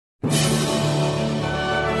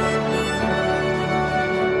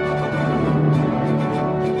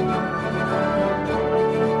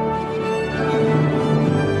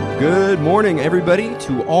Good morning, everybody,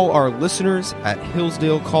 to all our listeners at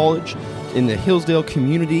Hillsdale College, in the Hillsdale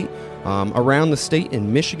community, around the state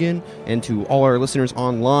in Michigan, and to all our listeners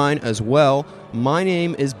online as well. My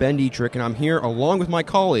name is Ben Dietrich, and I'm here along with my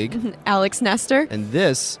colleague, Alex Nestor. And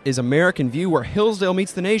this is American View, where Hillsdale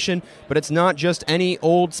meets the nation, but it's not just any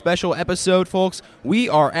old special episode, folks. We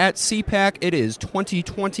are at CPAC. It is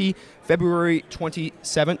 2020, February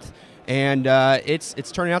 27th. And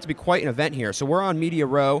it's turning out to be quite an event here. So we're on Media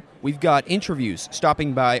Row. We've got interviews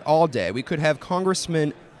stopping by all day. We could have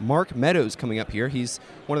Congressman Mark Meadows coming up here. He's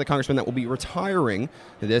one of the congressmen that will be retiring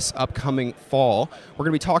this upcoming fall. We're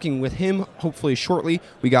going to be talking with him hopefully shortly.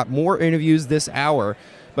 We got more interviews this hour.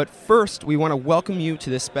 But first, we want to welcome you to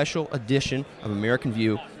this special edition of American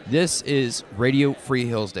View. This is Radio Free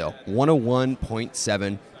Hillsdale,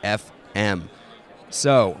 101.7 FM.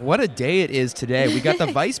 So, what a day it is today. We got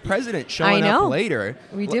the vice president showing up later.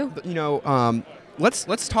 We do. You know,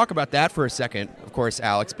 let's talk about that for a second, of course,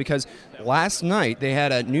 Alex, because last night they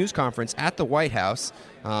had a news conference at the White House.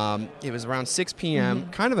 It was around 6 p.m.,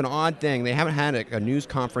 kind of an odd thing. They haven't had a news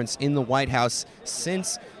conference in the White House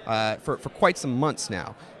since for quite some months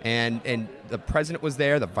now. And the president was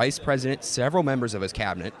there, the vice president, several members of his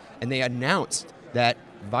cabinet, and they announced that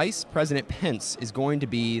Vice President Pence is going to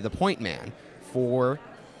be the point man for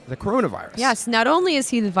the coronavirus. Yes, not only is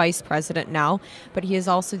he the vice president now, but he is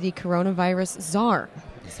also the coronavirus czar.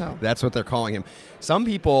 So that's what they're calling him. Some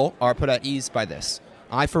people are put at ease by this.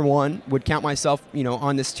 I, for one, would count myself,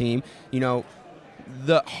 on this team.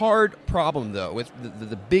 The hard problem, though, with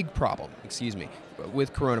the big problem,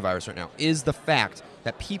 with coronavirus right now is the fact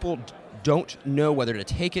that people don't know whether to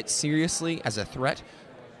take it seriously as a threat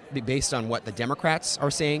based on what the Democrats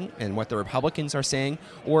are saying and what the Republicans are saying,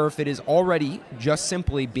 or if it is already just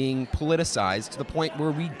simply being politicized to the point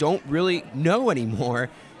where we don't really know anymore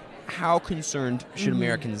how concerned should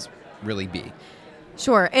Americans really be.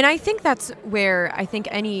 Sure, and I think that's where I think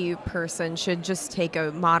any person should just take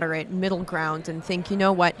a moderate middle ground and think, you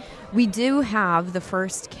know what, we do have the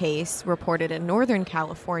first case reported in Northern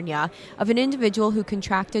California of an individual who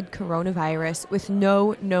contracted coronavirus with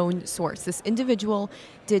no known source. This individual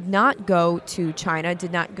did not go to China,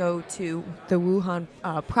 did not go to the Wuhan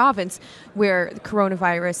province where the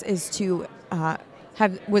coronavirus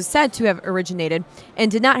was said to have originated, and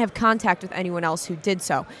did not have contact with anyone else who did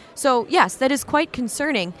so. So yes, that is quite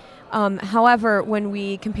concerning. However, when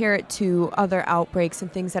we compare it to other outbreaks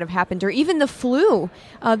and things that have happened, or even the flu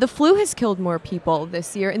has killed more people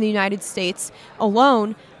this year in the United States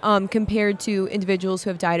alone compared to individuals who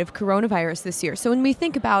have died of coronavirus this year. So when we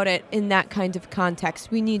think about it in that kind of context,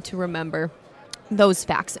 we need to remember those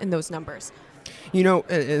facts and those numbers.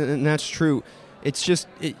 And that's true. It's just,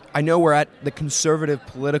 I know we're at the Conservative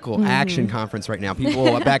Political Action Conference right now.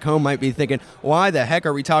 People back home might be thinking, why the heck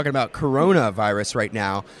are we talking about coronavirus right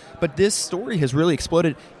now? But this story has really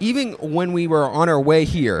exploded. Even when we were on our way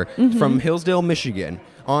here from Hillsdale, Michigan,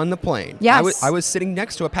 on the plane, yes. I was sitting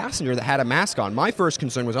next to a passenger that had a mask on. My first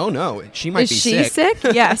concern was, oh no, she might be sick. Is she sick?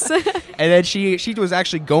 Yes. And then she was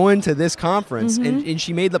actually going to this conference, and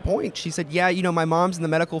she made the point. She said, yeah, my mom's in the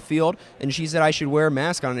medical field, and she said I should wear a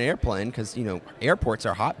mask on an airplane because, airports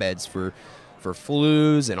are hotbeds for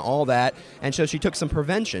flus and all that. And so she took some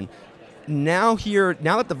prevention. Now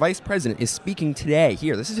that the vice president is speaking today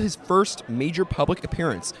here, this is his first major public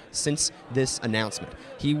appearance since this announcement.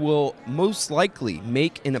 He will most likely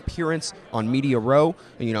make an appearance on Media Row.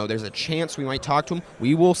 There's a chance we might talk to him.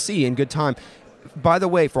 We will see in good time. By the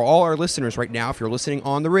way, for all our listeners right now, if you're listening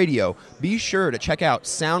on the radio, be sure to check out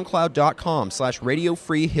soundcloud.com/Radio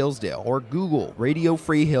Free Hillsdale or Google Radio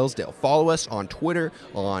Free Hillsdale. Follow us on Twitter,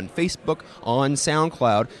 on Facebook, on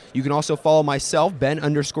SoundCloud. You can also follow myself,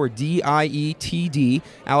 Ben_DIETD.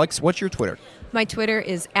 Alex, what's your Twitter? My Twitter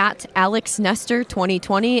is at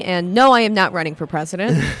AlexNestor2020, and no, I am not running for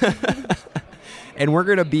president. And we're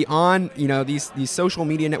going to be on, these social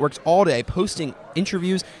media networks all day, posting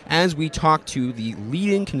interviews as we talk to the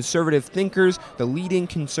leading conservative thinkers, the leading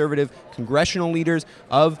conservative congressional leaders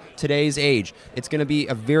of today's age. It's going to be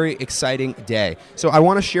a very exciting day. So I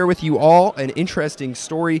want to share with you all an interesting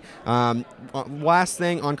story. Last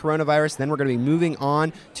thing on coronavirus, then we're going to be moving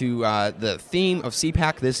on to the theme of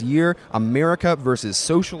CPAC this year, America versus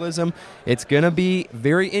Socialism. It's going to be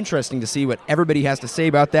very interesting to see what everybody has to say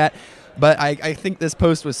about that. But I think this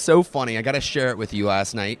post was so funny. I got to share it with you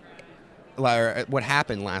last night. what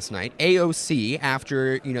happened last night. AOC,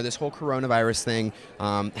 after this whole coronavirus thing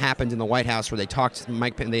happened in the White House, where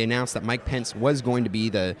they announced that Mike Pence was going to be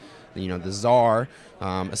the czar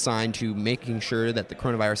assigned to making sure that the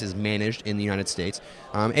coronavirus is managed in the United States.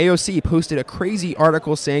 AOC posted a crazy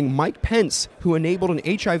article saying Mike Pence, who enabled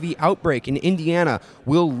an HIV outbreak in Indiana,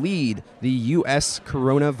 will lead the U.S.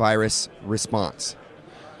 coronavirus response.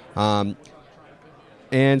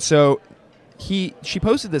 And so she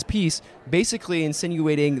posted this piece basically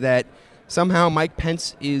insinuating that somehow Mike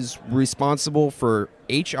Pence is responsible for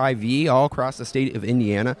HIV all across the state of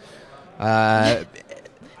Indiana.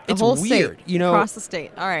 It's whole weird, state, across the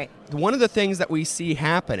state. All right. One of the things that we see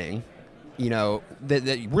happening,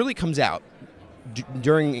 that really comes out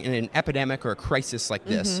during an epidemic or a crisis like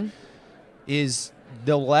this, is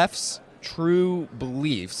the left's true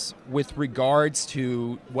beliefs with regards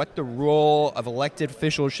to what the role of elected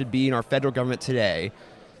officials should be in our federal government today.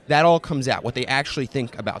 That all comes out, what they actually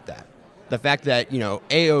think about that. The fact that,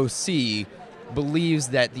 AOC believes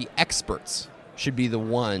that the experts should be the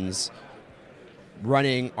ones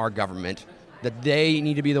running our government, that they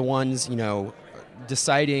need to be the ones,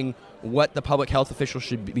 deciding what the public health officials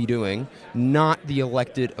should be doing, not the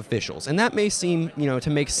elected officials. And that may seem, to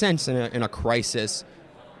make sense in a crisis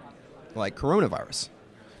like coronavirus,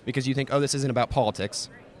 because you think, oh, this isn't about politics.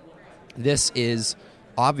 This is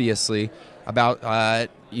obviously about, a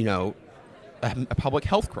public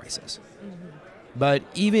health crisis. But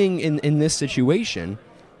even in this situation,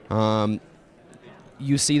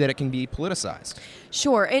 you see that it can be politicized.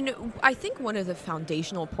 Sure. And I think one of the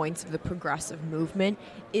foundational points of the progressive movement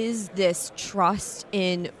is this trust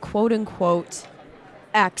in quote-unquote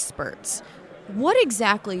experts. What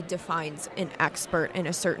exactly defines an expert in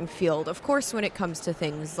a certain field? Of course, when it comes to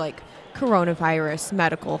things like coronavirus,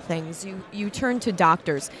 medical things, you turn to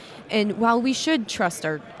doctors. And while we should trust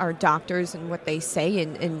our doctors and what they say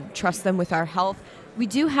and trust them with our health, we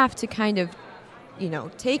do have to kind of,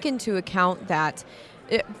 take into account that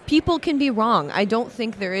people can be wrong. I don't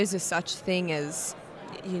think there is a such thing as,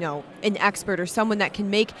 an expert or someone that can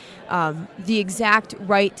make the exact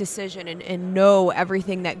right decision and know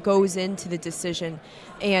everything that goes into the decision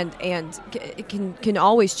and can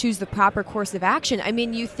always choose the proper course of action. I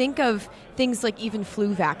mean, you think of things like even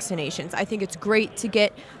flu vaccinations. I think it's great to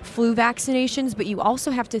get flu vaccinations, but you also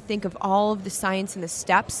have to think of all of the science and the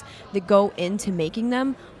steps that go into making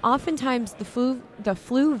them. Oftentimes, the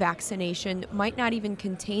flu vaccination might not even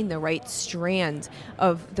contain the right strand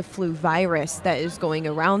of the flu virus that is going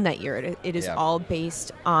around that year. It is all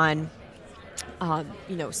based on,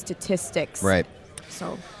 statistics. Right.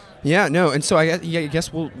 So. Yeah, no, and so I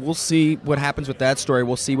guess we'll see what happens with that story.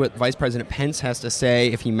 We'll see what Vice President Pence has to say,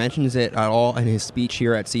 if he mentions it at all in his speech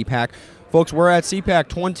here at CPAC. Folks, we're at CPAC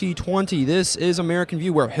 2020. This is American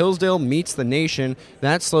View, where Hillsdale meets the nation.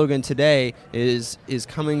 That slogan today is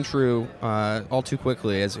coming true all too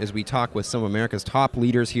quickly as we talk with some of America's top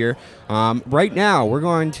leaders here. Right now, we're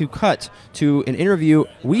going to cut to an interview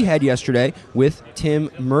we had yesterday with Tim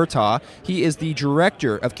Murtaugh. He is the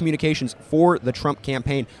Director of Communications for the Trump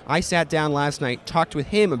campaign. I sat down last night, talked with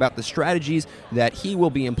him about the strategies that he will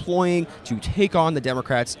be employing to take on the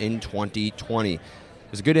Democrats in 2020.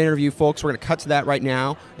 It was a good interview, folks. We're going to cut to that right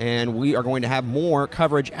now, and we are going to have more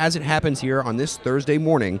coverage as it happens here on this Thursday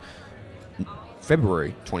morning,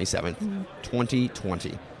 February 27th,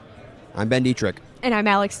 2020. I'm Ben Dietrich. And I'm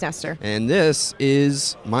Alex Nestor. And this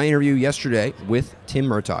is my interview yesterday with Tim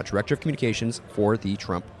Murtaugh, Director of Communications for the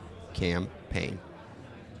Trump campaign.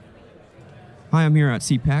 Hi, I'm here at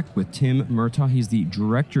CPAC with Tim Murtaugh. He's the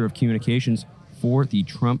Director of Communications for the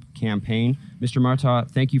Trump campaign. Mr. Murtaugh,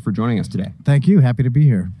 thank you for joining us today. Thank you. Happy to be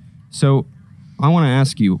here. So I want to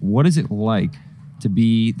ask you, what is it like to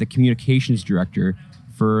be the communications director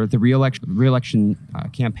for the re-election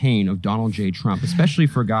campaign of Donald J. Trump, especially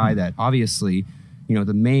for a guy that obviously,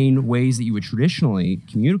 the main ways that you would traditionally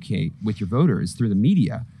communicate with your voters through the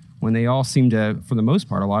media, when they all seem to, for the most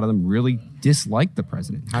part, a lot of them really dislike the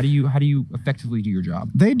president? How do you effectively do your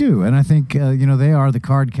job? They do, and I think they are the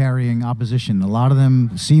card-carrying opposition. A lot of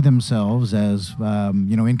them see themselves as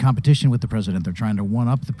in competition with the president. They're trying to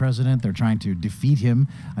one-up the president. They're trying to defeat him.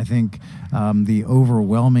 I think the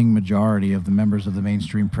overwhelming majority of the members of the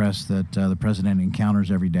mainstream press that the president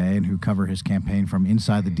encounters every day and who cover his campaign from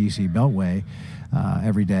inside the D.C. Beltway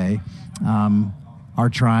every day are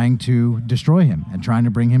trying to destroy him and trying to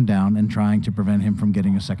bring him down and trying to prevent him from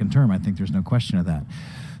getting a second term. I think there's no question of that.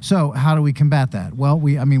 So how do we combat that? Well,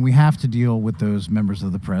 we have to deal with those members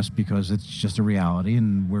of the press because it's just a reality,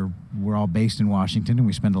 and we're all based in Washington, and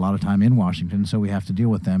we spend a lot of time in Washington, so we have to deal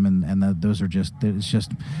with them, and those are it's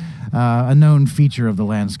just a known feature of the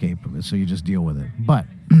landscape, so you just deal with it. But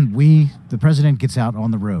the president gets out on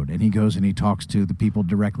the road, and he goes and he talks to the people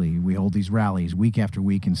directly. We hold these rallies week after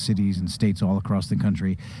week in cities and states all across the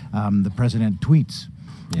country. The president tweets.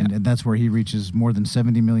 Yeah. And that's where he reaches more than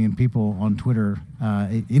 70 million people on Twitter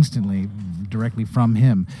instantly, directly from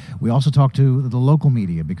him. We also talk to the local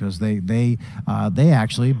media because they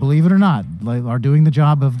actually, believe it or not, are doing the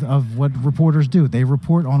job of what reporters do. They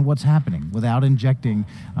report on what's happening without injecting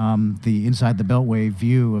the inside the Beltway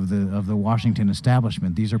view of the Washington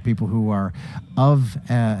establishment. These are people who are of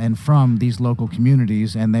and from these local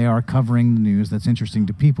communities, and they are covering the news that's interesting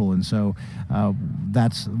to people. And so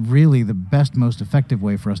that's really the best, most effective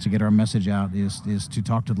way for us to get our message out is to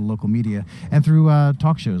talk to the local media and through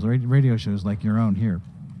talk shows, radio shows like your own here.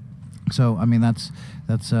 So I mean it's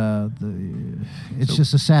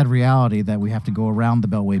just a sad reality that we have to go around the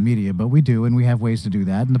Beltway media, but we do, and we have ways to do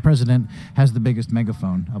that. And the president has the biggest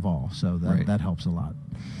megaphone of all, so that helps a lot.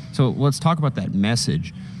 So let's talk about that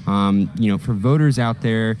message. For voters out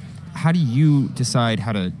there, how do you decide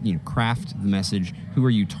how to craft the message? Who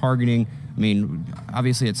are you targeting? I mean,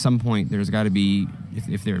 obviously, at some point, there's got to be,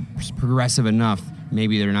 if they're progressive enough,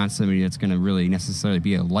 maybe they're not somebody that's going to really necessarily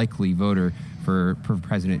be a likely voter for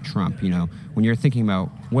President Trump. When you're thinking about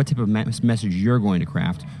what type of message you're going to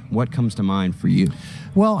craft, what comes to mind for you?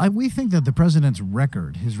 Well, we think that the president's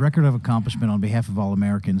his record of accomplishment on behalf of all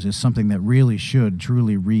Americans, is something that really should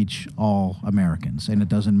truly reach all Americans. And it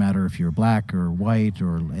doesn't matter if you're black or white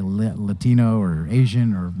or Latino or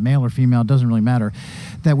Asian or male or female, it doesn't really matter,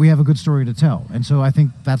 that we have a good story to tell. And so I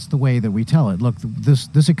think that's the way that we tell it. Look,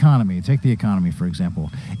 this economy, take the economy, for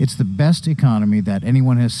example. It's the best economy that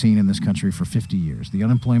anyone has seen in this country for 50 years. The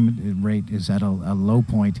unemployment rate is at a low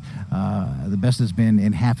point, the best it's been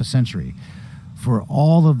in half a century. For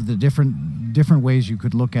all of the different ways you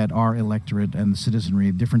could look at our electorate and the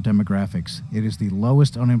citizenry, different demographics, it is the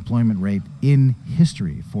lowest unemployment rate in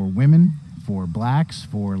history for women, for blacks,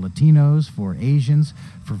 for Latinos, for Asians,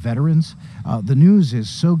 for veterans. The news is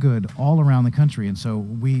so good all around the country, and so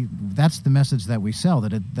that's the message that we sell,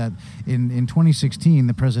 that in 2016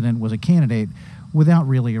 the president was a candidate without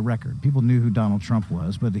really a record. People knew who Donald Trump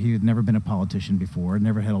was, but he had never been a politician before,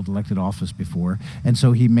 never held elected office before, and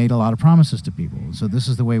so he made a lot of promises to people. So this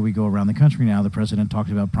is the way we go around the country now. The president talked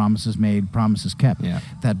about promises made, promises kept. Yeah.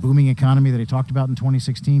 That booming economy that he talked about in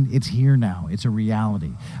 2016, it's here now. It's a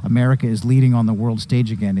reality. America is leading on the world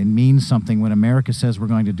stage again. It means something. When America says we're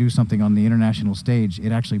going to do something on the international stage,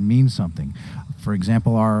 it actually means something. For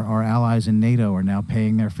example, our allies in NATO are now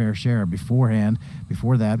paying their fair share. Before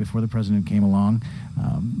the president came along,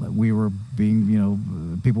 we were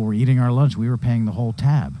people were eating our lunch. We were paying the whole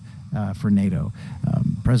tab for NATO.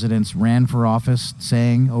 Presidents ran for office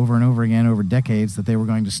saying over and over again over decades that they were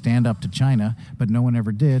going to stand up to China, but no one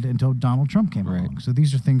ever did until Donald Trump came along. So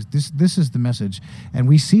these are things, this is the message, and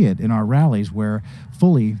we see it in our rallies where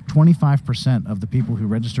fully 25% of the people who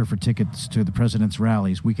register for tickets to the president's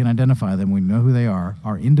rallies, we can identify them, we know who they are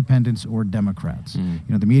independents or Democrats.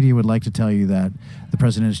 The media would like to tell you that the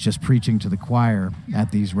president is just preaching to the choir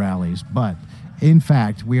at these rallies, but in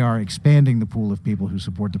fact, we are expanding the pool of people who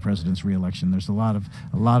support the president's reelection. There's a lot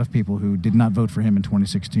of people who did not vote for him in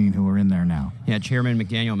 2016 who are in there now. Yeah, Chairman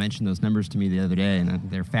McDaniel mentioned those numbers to me the other day, and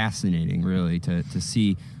they're fascinating, really, to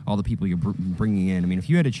see all the people you're bringing in. I mean, if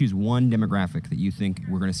you had to choose one demographic that you think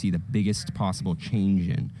we're going to see the biggest possible change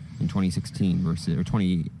in 2016 or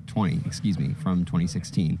 2020, from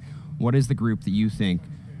 2016, what is the group that you think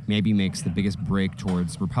maybe makes the biggest break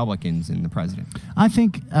towards Republicans in the president? I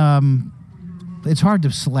think it's hard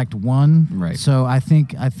to select one. Right. So I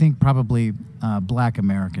think probably black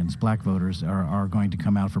Americans, black voters are going to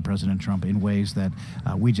come out for President Trump in ways that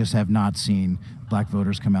we just have not seen black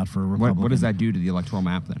voters come out for a Republican. What does that do to the electoral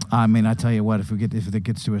map then? I mean, I tell you what, if it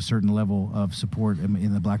gets to a certain level of support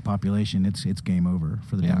in the black population, it's game over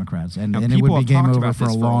for the Democrats, and it would be game over for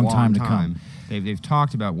a long time to come. They've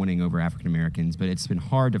talked about winning over African Americans, but it's been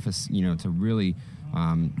hard to really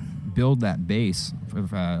build that base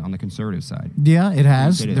on the conservative side. Yeah, it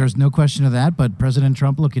has. There's no question of that. But President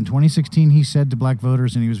Trump, look, in 2016, he said to black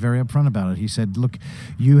voters, and he was very upfront about it, he said, look,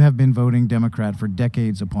 you have been voting Democrat for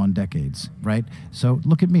decades upon decades, right? So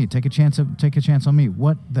look at me. Take a chance on me.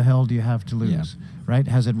 What the hell do you have to lose? Yeah. right?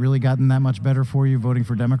 Has it really gotten that much better for you voting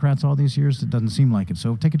for Democrats all these years? It doesn't seem like it.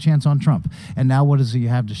 So take a chance on Trump. And now what does he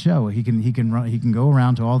have to show? He can go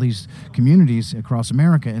around to all these communities across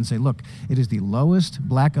America and say, look, it is the lowest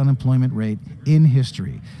black unemployment rate in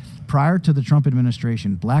history. Prior to the Trump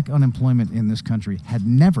administration, black unemployment in this country had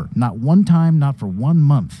never, not one time, not for 1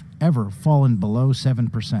 month, ever fallen below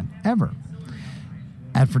 7%, ever.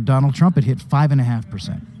 And for Donald Trump, it hit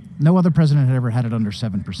 5.5%. No other president had ever had it under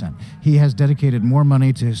 7%. He has dedicated more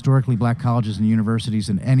money to historically black colleges and universities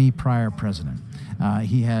than any prior president.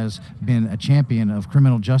 He has been a champion of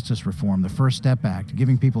criminal justice reform, the First Step Act,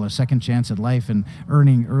 giving people a second chance at life and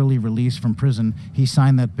earning early release from prison. He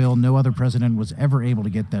signed that bill. No other president was ever able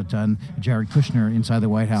to get that done. Jared Kushner inside the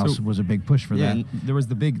White House was a big push for that. And there was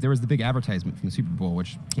the big advertisement from the Super Bowl,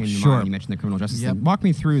 which came to mind. You mentioned the criminal justice thing. Walk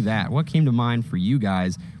me through that. What came to mind for you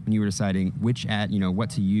guys when you were deciding which ad,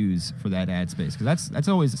 what to use for that ad space? Because that's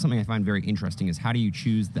always something I find very interesting, is how do you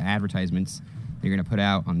choose the advertisements that you're going to put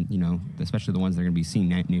out on, especially the ones that are going to be seen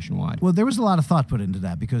nationwide? Well, there was a lot of thought put into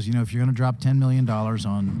that because, if you're going to drop $10 million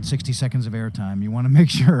on 60 seconds of airtime, you want to make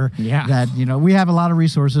sure that, we have a lot of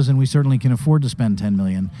resources and we certainly can afford to spend $10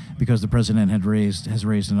 million because the president has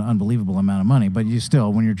raised an unbelievable amount of money. But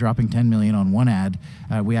when you're dropping $10 million on one ad,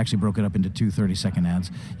 we actually broke it up into two 30-second ads.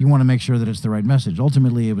 You want to make sure that it's the right message.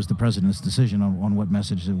 Ultimately, it was the president's decision on what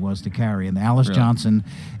message it was to carry. And Alice Johnson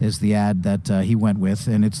is the ad that he went with,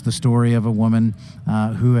 and it's the story of a woman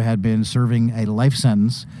who had been serving a life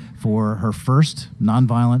sentence for her first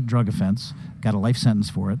nonviolent drug offense, got a life sentence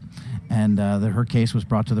for it, and her case was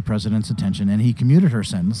brought to the president's attention, and he commuted her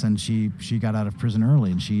sentence, and she got out of prison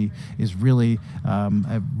early, and she is really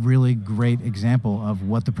a really great example of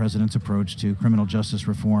what the president's approach to criminal justice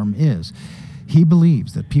reform is. He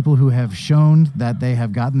believes that people who have shown that they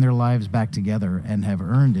have gotten their lives back together and have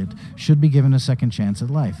earned it should be given a second chance at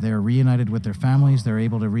life. They are reunited with their families. They're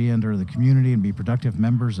able to re-enter the community and be productive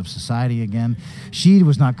members of society again. She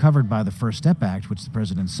was not covered by the First Step Act, which the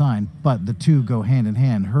president signed, but the two go hand in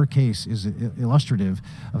hand. Her case is illustrative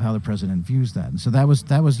of how the president views that. And so that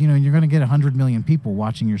was you're going to get 100 million people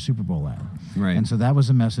watching your Super Bowl ad. Right. And so that was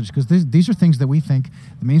a message, because these are things that we think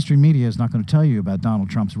the mainstream media is not going to tell you about Donald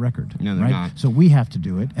Trump's record. No, they're not. So we have to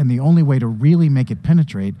do it, and the only way to really make it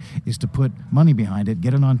penetrate is to put money behind it,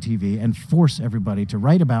 get it on TV, and force everybody to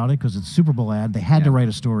write about it, because it's a Super Bowl ad. They had to write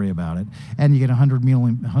a story about it, and you get 100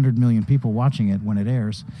 million people watching it when it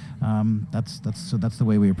airs. That's the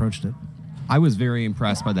way we approached it. I was very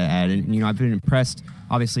impressed by that ad, and I've been impressed,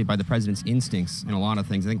 obviously, by the president's instincts in a lot of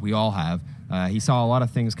things. I think we all have. He saw a lot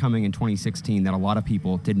of things coming in 2016 that a lot of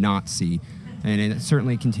people did not see, and it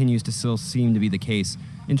certainly continues to still seem to be the case.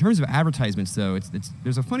 In terms of advertisements, though,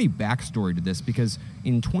 there's a funny backstory to this, because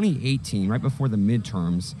in 2018, right before the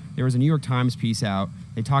midterms, there was a New York Times piece out.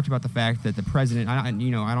 They talked about the fact that the president, I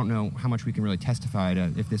don't know how much we can really testify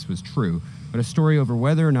to if this was true, but a story over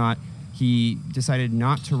whether or not he decided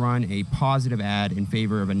not to run a positive ad in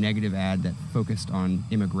favor of a negative ad that focused on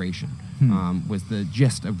immigration, was the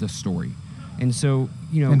gist of the story. And so,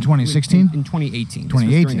 in 2016? In 2018. 2018.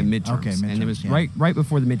 This was during the midterms. Okay, midterms. And it was right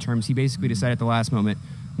before the midterms. He basically decided at the last moment,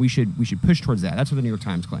 we should push towards that. That's what the New York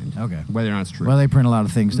Times claimed. Okay. Whether or not it's true. Well, they print a lot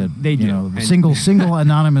of things that they do. Single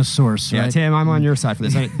anonymous source. Yeah, right? Tim, I'm on your side for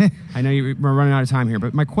this. I know we're running out of time here,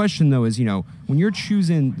 but my question though is, when you're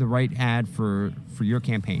choosing the right ad for your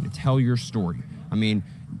campaign to tell your story, I mean,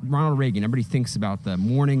 Ronald Reagan, everybody thinks about the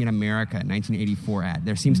Morning in America 1984 ad.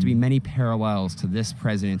 There seems to be many parallels to this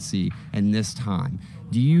presidency and this time.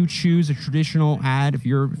 Do you choose a traditional ad if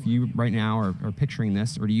you right now are picturing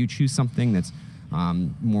this, or do you choose something that's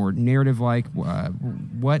more narrative-like?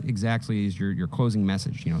 What exactly is your closing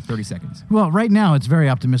message? 30 seconds. Well, right now it's a very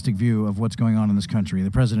optimistic view of what's going on in this country.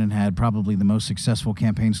 The president had probably the most successful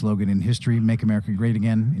campaign slogan in history, "Make America Great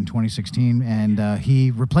Again," in 2016, and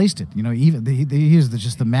he replaced it. He is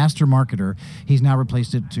just the master marketer. He's now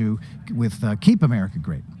replaced it with "Keep America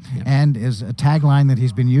Great." Yep. And as a tagline that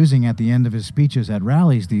he's been using at the end of his speeches at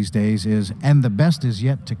rallies these days is, "And the best is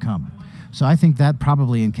yet to come." So I think that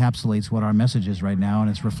probably encapsulates what our message is right now, and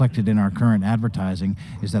it's reflected in our current advertising,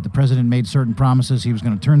 is that the president made certain promises. He was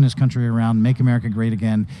going to turn this country around, make America great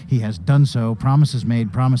again. He has done so. Promises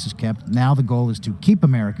made, promises kept. Now the goal is to keep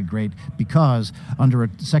America great, because under a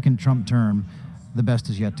second Trump term, the best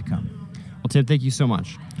is yet to come. Well, Tim, thank you so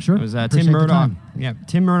much. Sure. It was Tim Murdaugh. Yeah,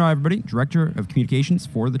 Tim Murdaugh, everybody, Director of Communications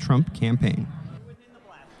for the Trump campaign.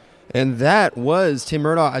 And that was Tim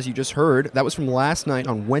Murtaugh, as you just heard. That was from last night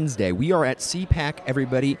on Wednesday. We are at CPAC,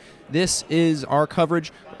 everybody. This is our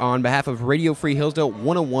coverage on behalf of Radio Free Hillsdale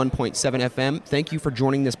 101.7 FM. Thank you for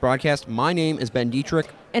joining this broadcast. My name is Ben Dietrich.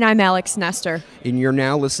 And I'm Alex Nestor. And you're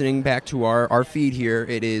now listening back to our feed here.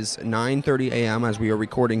 It is 9:30 a.m. as we are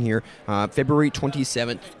recording here, February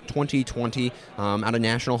 27th, 2020, out of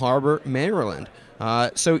National Harbor, Maryland.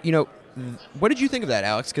 So, what did you think of that,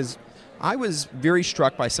 Alex? Because I was very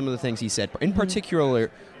struck by some of the things he said, in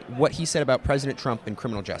particular what he said about President Trump and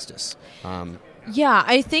criminal justice. Yeah,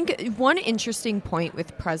 I think one interesting point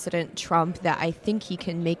with President Trump that I think he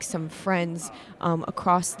can make some friends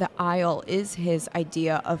across the aisle is his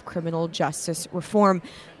idea of criminal justice reform.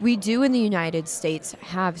 We do in the United States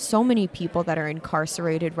have so many people that are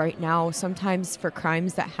incarcerated right now, sometimes for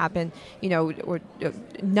crimes that happen, or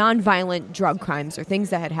nonviolent drug crimes or things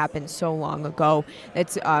that had happened so long ago.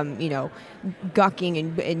 It's, gucking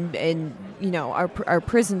and our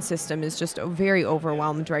prison system is just very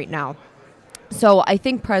overwhelmed right now. So I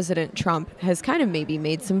think President Trump has kind of maybe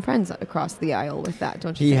made some friends across the aisle with that,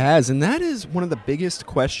 don't you think? He has, and that is one of the biggest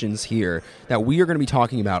questions here that we are going to be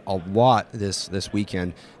talking about a lot this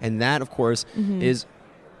weekend. And that, of course, is,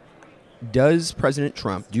 does President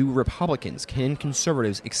Trump, do Republicans, can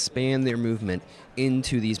conservatives expand their movement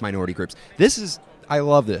into these minority groups? I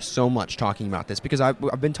love this so much, talking about this, because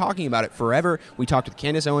I've been talking about it forever. We talked with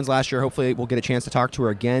Candace Owens last year. Hopefully we'll get a chance to talk to her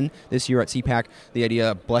again this year at CPAC. The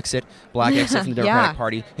idea of Blexit, black exit from the Democratic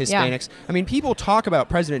Party, Hispanics. Yeah. I mean, people talk about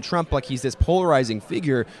President Trump like he's this polarizing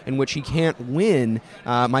figure in which he can't win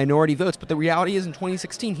minority votes. But the reality is, in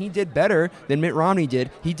 2016, he did better than Mitt Romney did.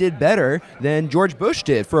 He did better than George Bush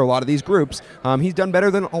did for a lot of these groups. He's done better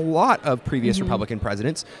than a lot of previous Republican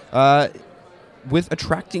presidents. With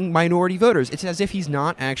attracting minority voters. It's as if he's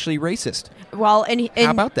not actually racist. Well, and how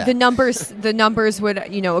about that? The numbers would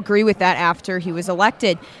agree with that after he was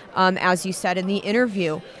elected. As you said in the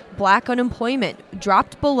interview, black unemployment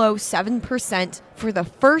dropped below 7% for the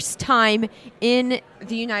first time in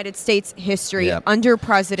the United States history under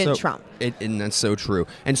President Trump. And that's so true.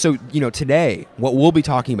 And so, today, what we'll be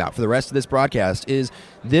talking about for the rest of this broadcast is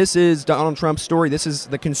Donald Trump's story. This is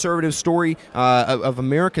the conservative story of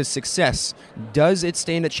America's success. Does it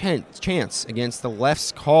stand a chance against the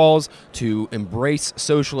left's calls to embrace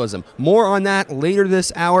socialism? More on that later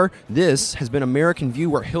this hour. This has been American View,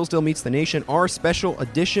 where Hillsdale meets the nation, our special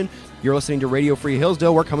edition. You're listening to Radio Free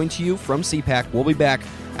Hillsdale. We're coming to you from CPAC. We'll be back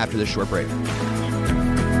after this short break.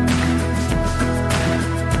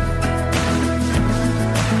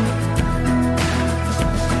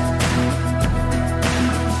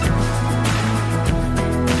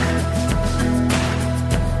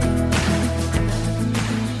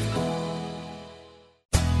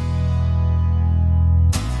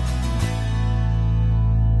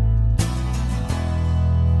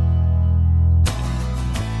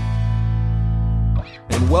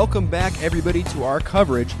 Welcome back, everybody, to our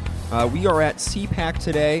coverage. We are at CPAC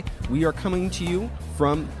today. We are coming to you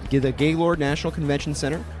from the Gaylord National Convention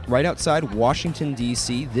Center, right outside Washington,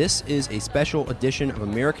 D.C. This is a special edition of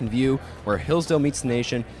American View, where Hillsdale meets the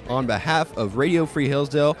nation. On behalf of Radio Free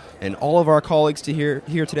Hillsdale and all of our colleagues here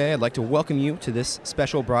today, I'd like to welcome you to this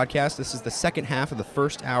special broadcast. This is the second half of the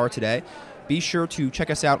first hour today. Be sure to check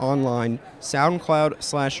us out online,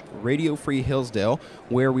 SoundCloud/Radio Free Hillsdale,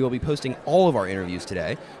 where we will be posting all of our interviews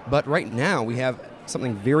today. But right now, we have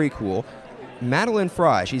something very cool. Madeline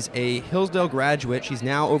Fry, she's a Hillsdale graduate. She's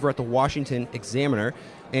now over at the Washington Examiner.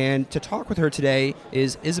 And to talk with her today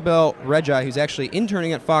is Isabel Reggi, who's actually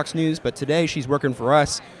interning at Fox News, but today she's working for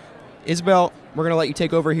us. Isabel, we're going to let you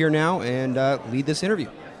take over here now and lead this interview.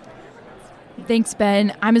 Thanks,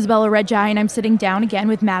 Ben. I'm Isabella Reggi, and I'm sitting down again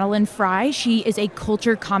with Madeline Fry. She is a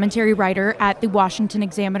culture commentary writer at the Washington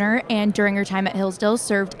Examiner, and during her time at Hillsdale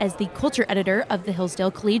served as the culture editor of the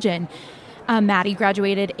Hillsdale Collegian. Maddie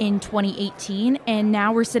graduated in 2018, and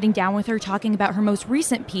now we're sitting down with her talking about her most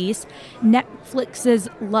recent piece. Netflix's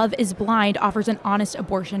Love is Blind offers an honest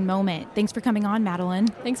abortion moment. Thanks for coming on, Madeline.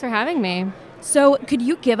 Thanks for having me. So could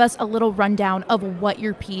you give us a little rundown of what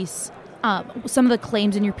your piece, some of the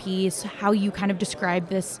claims in your piece, how you kind of describe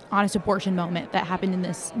this honest abortion moment that happened in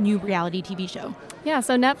this new reality TV show? Yeah,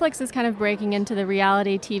 so Netflix is kind of breaking into the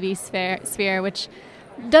reality TV sphere, which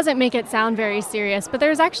doesn't make it sound very serious, but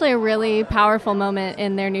there's actually a really powerful moment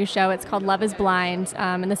in their new show. It's called Love is Blind,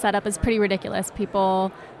 and the setup is pretty ridiculous.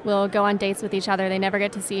 People will go on dates with each other. They never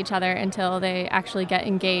get to see each other until they actually get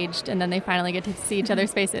engaged, and then they finally get to see each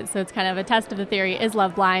other's faces. So it's kind of a test of the theory, is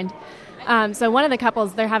love blind? So one of the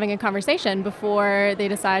couples, they're having a conversation before they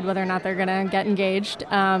decide whether or not they're going to get engaged,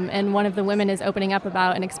 and one of the women is opening up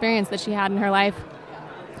about an experience that she had in her life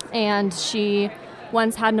and she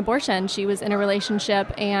once had an abortion. She was in a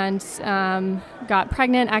relationship and got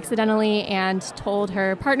pregnant accidentally and told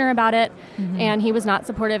her partner about it. And he was not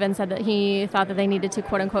supportive and said that he thought that they needed to,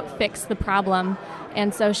 quote unquote, fix the problem.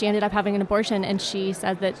 And so she ended up having an abortion, and she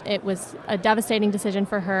said that it was a devastating decision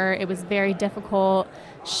for her. It was very difficult.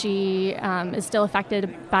 She is still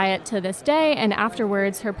affected by it to this day. And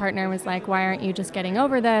afterwards, her partner was like, why aren't you just getting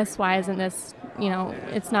over this? Why isn't this,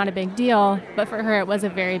 it's not a big deal. But for her, it was a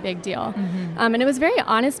very big deal. And it was a very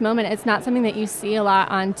honest moment. It's not something that you see a lot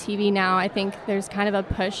on TV now. I think there's kind of a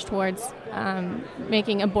push towards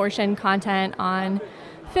making abortion content on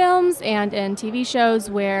films and in TV shows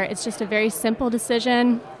where it's just a very simple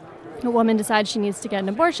decision. A woman decides she needs to get an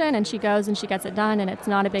abortion, and she goes and she gets it done, and it's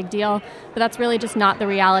not a big deal. But that's really just not the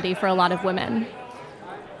reality for a lot of women.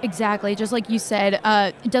 Exactly. Just like you said,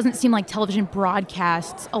 it doesn't seem like television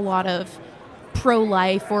broadcasts a lot of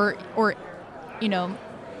pro-life or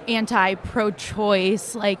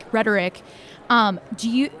anti-pro-choice like rhetoric.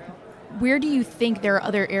 Where do you think there are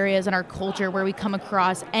other areas in our culture where we come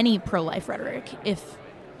across any pro-life rhetoric, if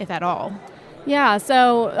at all? Yeah,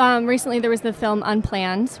 so recently there was the film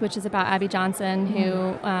Unplanned, which is about Abby Johnson,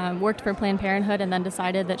 who worked for Planned Parenthood and then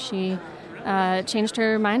decided that she changed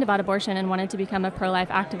her mind about abortion and wanted to become a pro-life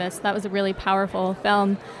activist. That was a really powerful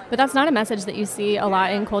film, but that's not a message that you see a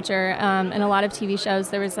lot in culture. In a lot of TV shows,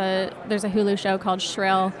 there's a Hulu show called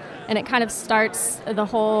Shrill, and it kind of starts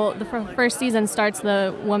the first season starts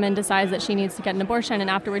the woman decides that she needs to get an abortion, and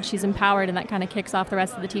afterwards she's empowered, and that kind of kicks off the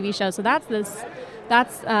rest of the TV show. So that's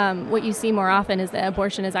what you see more often, is that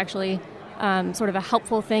abortion is actually sort of a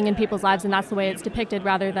helpful thing in people's lives, and that's the way it's depicted,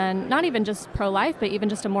 rather than not even just pro-life, but even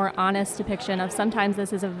just a more honest depiction of sometimes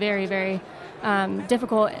this is a very, very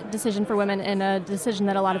difficult decision for women, and a decision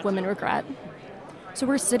that a lot of women regret. So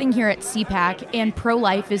we're sitting here at CPAC, and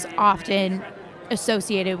pro-life is often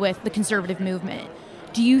associated with the conservative movement.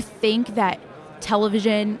 Do you think that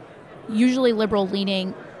television, usually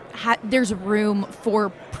liberal-leaning, there's room for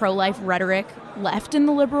pro-life rhetoric left in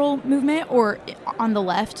the liberal movement or on the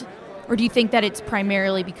left? Or do you think that it's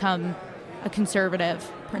primarily become a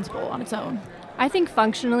conservative principle on its own? I think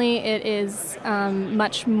functionally it is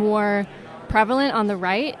much more prevalent on the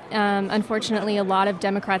right. Unfortunately, a lot of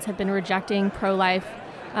Democrats have been rejecting pro-life,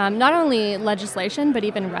 not only legislation, but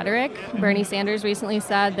even rhetoric. Bernie Sanders recently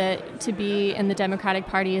said that to be in the Democratic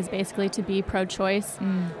Party is basically to be pro-choice.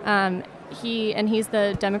 He's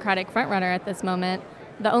the Democratic frontrunner at this moment.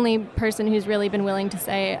 The only person who's really been willing to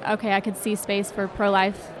say, okay, I could see space for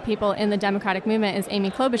pro-life people in the Democratic movement is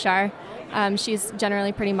Amy Klobuchar. She's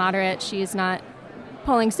generally pretty moderate. She's not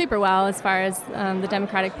polling super well as far as the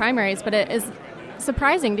Democratic primaries, but it is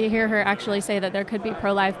surprising to hear her actually say that there could be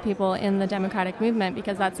pro-life people in the Democratic movement,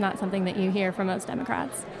 because that's not something that you hear from most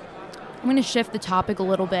Democrats. I'm going to shift the topic a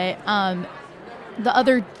little bit. The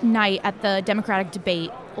other night at the Democratic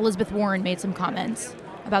debate, Elizabeth Warren made some comments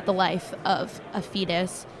about the life of a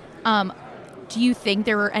fetus. Do you think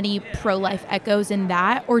there were any pro-life echoes in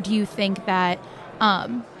that, or do you think that,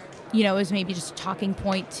 it was maybe just a talking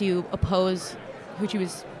point to oppose who she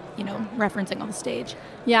was, referencing on the stage?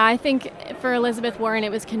 Yeah, I think for Elizabeth Warren,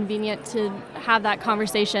 it was convenient to have that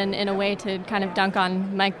conversation in a way to kind of dunk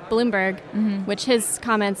on Mike Bloomberg, which his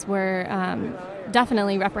comments were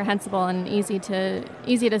definitely reprehensible and easy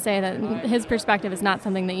to say that his perspective is not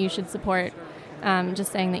something that you should support.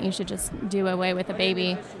 Just saying that you should just do away with a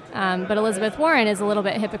baby. But Elizabeth Warren is a little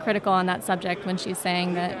bit hypocritical on that subject when she's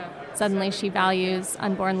saying that suddenly she values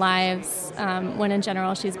unborn lives, when in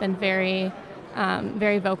general she's been very,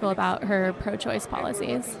 very vocal about her pro-choice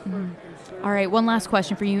policies. All right, one last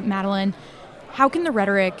question for you, Madeline. How can the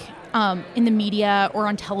rhetoric in the media or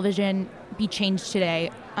on television be changed today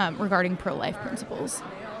regarding pro-life principles?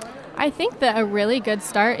 I think that a really good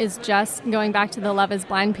start is just going back to the Love is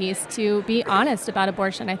Blind piece, to be honest about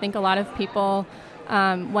abortion. I think a lot of people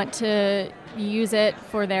want to use it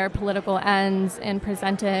for their political ends and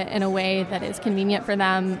present it in a way that is convenient for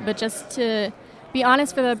them, but just to be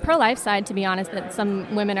honest for the pro-life side, to be honest that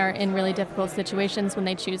some women are in really difficult situations when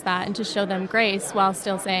they choose that, and to show them grace while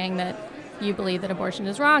still saying that you believe that abortion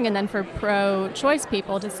is wrong, and then for pro-choice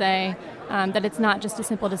people to say that it's not just a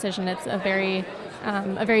simple decision, it's a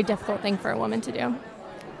very difficult thing for a woman to do.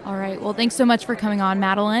 All right. Well, thanks so much for coming on,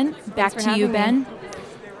 Madeline. Back to you, Ben.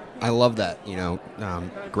 I love that.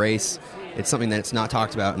 Grace, it's something that's not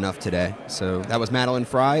talked about enough today. So that was Madeline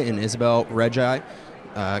Fry and Isabel Reggi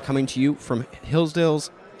coming to you from Hillsdale's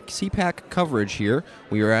CPAC coverage here.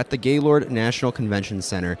 We are at the Gaylord National Convention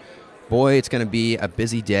Center. Boy, it's going to be a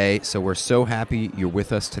busy day, so we're so happy you're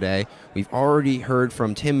with us today. We've already heard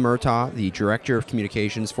from Tim Murtaugh, the Director of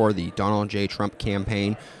Communications for the Donald J. Trump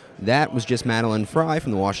campaign. That was just Madeline Fry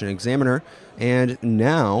from the Washington Examiner. And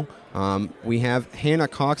now we have Hannah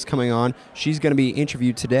Cox coming on. She's going to be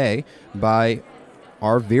interviewed today by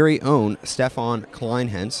our very own Stefan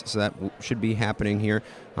Kleinhens. So that should be happening here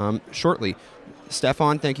shortly.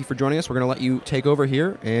 Stefan, thank you for joining us. We're going to let you take over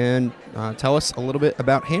here and tell us a little bit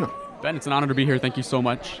about Hannah. Ben, it's an honor to be here. Thank you so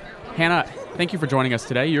much. Hannah, thank you for joining us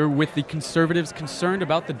today. You're with the Conservatives Concerned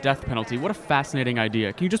About the Death Penalty. What a fascinating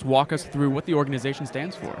idea. Can you just walk us through what the organization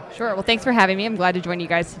stands for? Sure. Well, thanks for having me. I'm glad to join you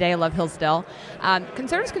guys today. I love Hillsdale.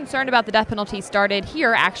 Conservatives Concerned About the Death Penalty started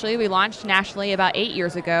here, actually. We launched nationally about 8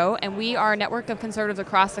 years ago, and we are a network of conservatives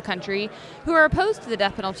across the country who are opposed to the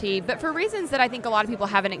death penalty, but for reasons that I think a lot of people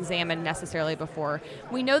haven't examined necessarily before.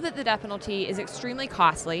 We know that the death penalty is extremely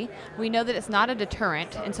costly. We know that it's not a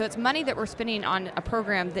deterrent, and so it's money that we're spending on a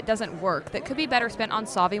program that doesn't work, that could be better spent on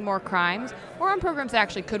solving more crimes or on programs that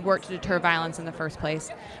actually could work to deter violence in the first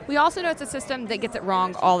place. We also know it's a system that gets it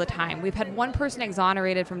wrong all the time. We've had one person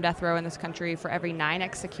exonerated from death row in this country for every 9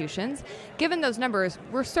 executions. Given those numbers,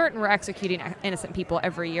 we're certain we're executing innocent people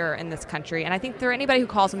every year in this country, and I think for anybody who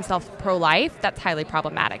calls himself pro-life, that's highly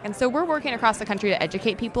problematic. And so we're working across the country to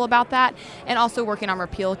educate people about that and also working on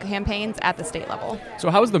repeal campaigns at the state level.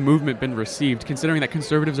 So how has the movement been received, considering that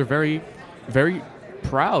conservatives are very, very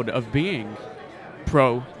proud of being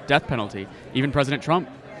pro-death penalty? Even President Trump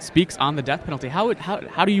speaks on the death penalty. How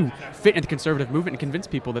do you fit into the conservative movement and convince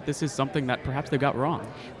people that this is something that perhaps they got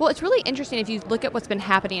wrong? Well, it's really interesting if you look at what's been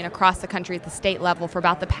happening across the country at the state level for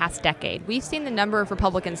about the past decade. We've seen the number of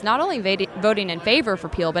Republicans not only voting in favor for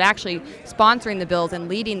repeal, but actually sponsoring the bills and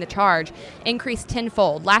leading the charge increase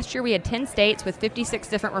tenfold. Last year we had 10 states with 56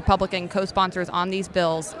 different Republican co-sponsors on these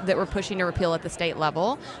bills that were pushing to repeal at the state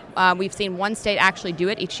level. We've seen one state actually do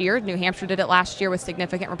it each year. New Hampshire did it last year with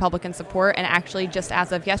significant Republican support, and actually just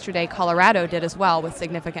as of yesterday, Colorado did as well with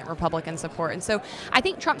significant Republican support. And so I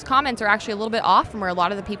think Trump's comments are actually a little bit off from where a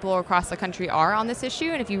lot of the people across the country are on this issue.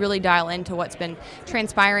 And if you really dial into what's been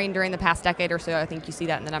transpiring during the past decade or so, I think you see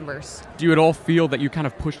that in the numbers. Do you at all feel that you kind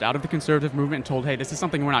of pushed out of the conservative movement and told, hey, this is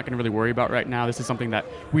something we're not going to really worry about right now. This is something that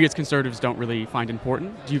we as conservatives don't really find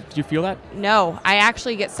important? Do you feel that? No, I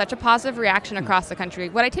actually get such a positive reaction across the country.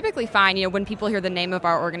 What I typically find, when people hear the name of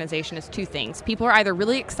our organization is 2 things. People are either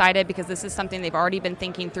really excited because this is something they've already been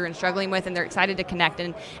thinking through and struggling with, and they're excited to connect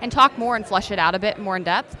and talk more and flesh it out a bit more in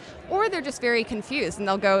depth, or they're just very confused and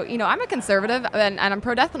they'll go, I'm a conservative and I'm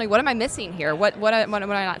pro-death penalty. What am I missing here? What am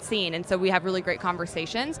I not seeing? And so we have really great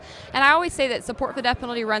conversations. And I always say that support for the death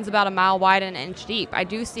penalty runs about a mile wide and an inch deep. I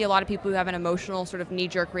do see a lot of people who have an emotional sort of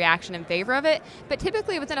knee-jerk reaction in favor of it, but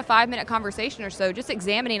typically within a 5-minute conversation or so, just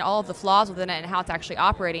examining all of the flaws within it and how it's actually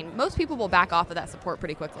operating, most people will back off of that support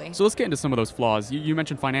pretty quickly. So let's get into some of those flaws. You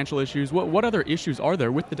mentioned financial issues. What other issues are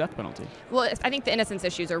there with the death penalty? Well, I think the innocence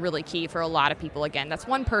issues are really key for a lot of people. Again, that's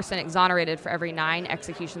one person exonerated for every 9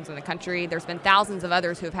 executions in the country. There's been thousands of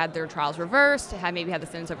others who have had their trials reversed, maybe had the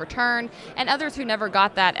sentence overturned, and others who never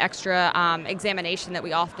got that extra examination that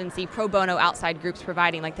we often see pro bono outside groups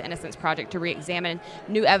providing, like the Innocence Project, to re-examine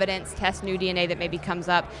new evidence, test new DNA that maybe comes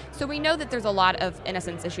up. So we know that there's a lot of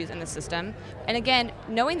innocence issues in the system. And again,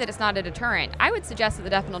 knowing that it's not a deterrent, I would suggest that the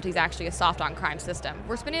death penalty is actually a soft on crime system.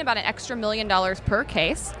 We're spending about an extra $1 million per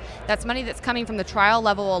case. That's money that's coming from the trial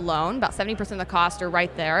level alone. About 70% of the costs are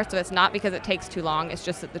right there. So it's not because it takes too long. It's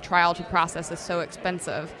just that the trial to process is so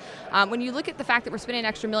expensive. When you look at the fact that we're spending an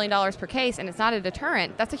extra $1 million per case and it's not a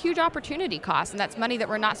deterrent, that's a huge opportunity cost. And that's money that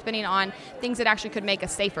we're not spending on things that actually could make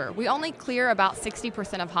us safer. We only clear about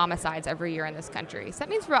 60% of homicides every year in this country. So that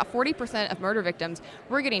means for about 40% of murder victims,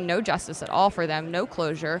 we're getting no justice at all for them, no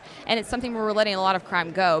closure. And it's something where we're letting a lot of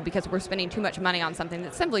crime go because we're spending too much money on something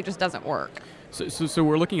that simply just doesn't work. So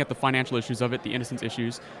we're looking at the financial issues of it, the innocence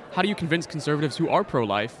issues. How do you convince conservatives who are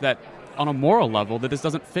pro-life that on a moral level that this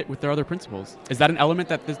doesn't fit with their other principles? Is that an element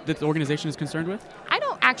that this organization is concerned with? I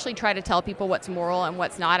don't actually try to tell people what's moral and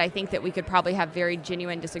what's not. I think that we could probably have very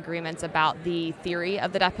genuine disagreements about the theory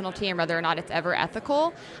of the death penalty and whether or not it's ever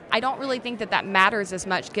ethical. I don't really think that matters as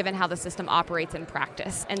much given how the system operates in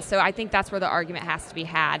practice. And so I think that's where the argument has to be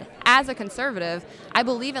had. As a conservative, I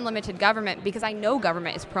believe in limited government because I know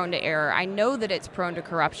government is prone to error. I know that it's prone to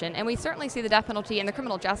corruption. And we certainly see the death penalty and the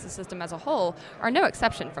criminal justice system as a whole are no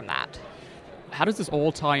exception from that. How does this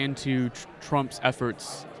all tie into Trump's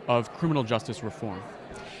efforts of criminal justice reform?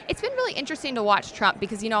 It's been really interesting to watch Trump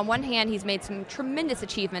because, on one hand, he's made some tremendous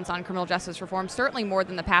achievements on criminal justice reform, certainly more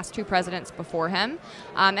than the past 2 presidents before him.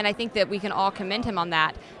 And I think that we can all commend him on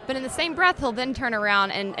that. But in the same breath, he'll then turn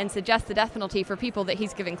around and suggest the death penalty for people that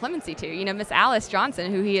he's giving clemency to. Miss Alice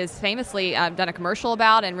Johnson, who he has famously done a commercial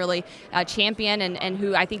about and really championed, and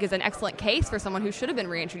who I think is an excellent case for someone who should have been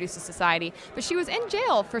reintroduced to society. But she was in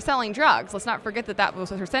jail for selling drugs. Let's not forget that was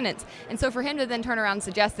her sentence. And so for him to then turn around and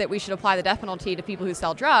suggest that we should apply the death penalty to people who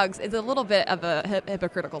sell drugs is a little bit of a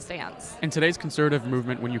hypocritical stance. In today's conservative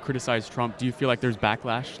movement, when you criticize Trump, do you feel like there's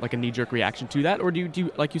backlash, like a knee-jerk reaction to that? Or do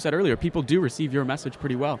you, like you said earlier, people do receive your message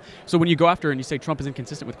pretty well? So when you go after and you say Trump is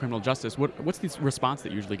inconsistent with criminal justice, what's the response that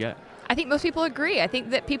you usually get? I think most people agree. I think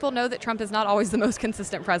that people know that Trump is not always the most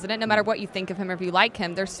consistent president, no matter what you think of him or if you like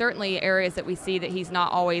him. There's certainly areas that we see that he's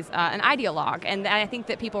not always an ideologue, and I think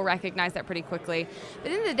that people recognize that pretty quickly. But at the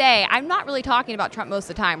end of the day, I'm not really talking about Trump most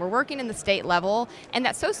of the time. We're working in the state level, and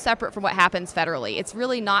that's so separate from what happens federally. It's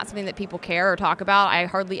really not something that people care or talk about. I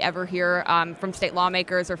hardly ever hear from state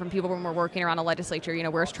lawmakers or from people when we're working around a legislature,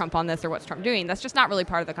 where's Trump on this or what's Trump doing? That's just not really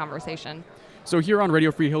part of the conversation. So here on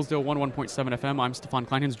Radio Free Hillsdale 101.7 FM, I'm Stefan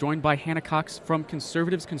Kleinhans, joined by Hannah Cox from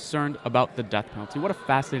Conservatives Concerned About the Death Penalty. What a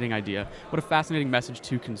fascinating idea. What a fascinating message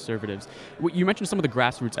to conservatives. You mentioned some of the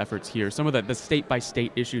grassroots efforts here, some of the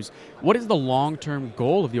state-by-state issues. What is the long-term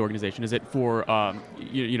goal of the organization? Is it for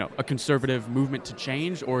a conservative movement to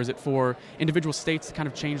change, or is it for individual states to kind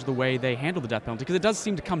of change the way they handle the death penalty? Because it does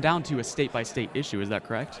seem to come down to a state-by-state issue. Is that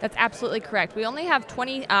correct? That's absolutely correct. We only have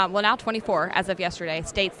 24 as of yesterday,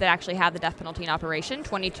 states that actually have the death penalty in operation.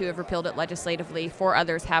 22 have repealed it legislatively. 4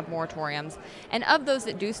 others have moratoriums. And of those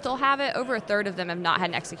that do still have it, over a third of them have not had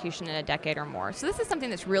an execution in a decade or more. So this is something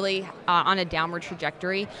that's really on a downward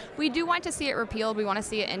trajectory. We do want to see it repealed. We want to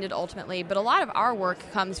see it ended ultimately. But a lot of our work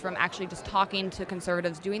comes from actually just talking to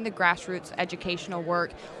conservatives, doing the grassroots educational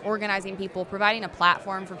work, organizing people, providing a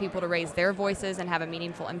platform for people to raise their voices and have a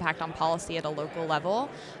meaningful impact on policy at a local level.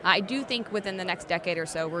 I do think within the next decade or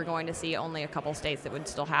so, we're going to see only a couple states that would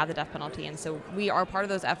still have the death penalty. And so we are part of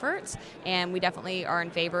those efforts, and we definitely are in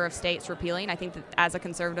favor of states repealing. I think that as a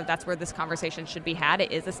conservative, that's where this conversation should be had.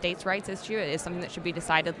 It is a states' rights issue. It is something that should be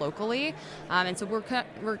decided locally. And so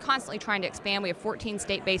we're constantly trying to expand. We have 14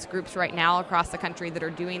 state-based groups right now across the country that are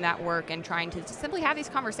doing that work and trying to simply have these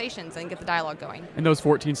conversations and get the dialogue going. And those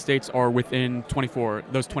 14 states are within 24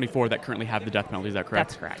 that currently have the death penalty. Is that correct?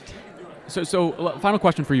 That's correct. So final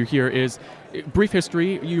question for you here is, brief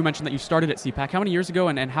history, you mentioned that you started at CPAC. How many years ago,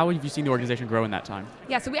 and how have you seen the organization grow in that time?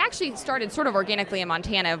 Yeah, so we actually started sort of organically in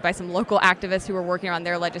Montana by some local activists who were working on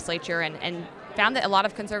their legislature and found that a lot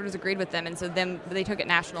of conservatives agreed with them, and so then they took it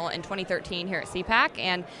national in 2013 here at CPAC,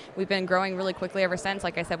 and we've been growing really quickly ever since.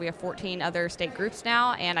 Like I said, we have 14 other state groups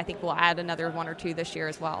now, and I think we'll add another 1 or 2 this year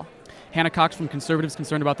as well. Hannah Cox from Conservatives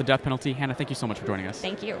Concerned About the Death Penalty. Hannah, thank you so much for joining us.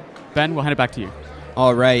 Thank you. Ben, we'll hand it back to you.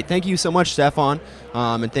 All right. Thank you so much, Stefan.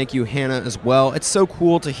 And thank you, Hannah, as well. It's so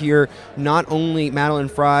cool to hear not only Madeline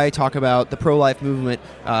Fry talk about the pro-life movement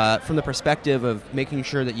from the perspective of making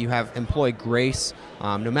sure that you have employee grace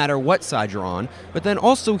no matter what side you're on, but then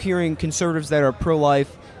also hearing conservatives that are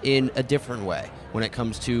pro-life in a different way when it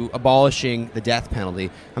comes to abolishing the death penalty.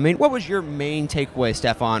 I mean, what was your main takeaway,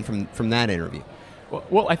 Stefan, from that interview?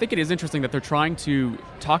 Well, I think it is interesting that they're trying to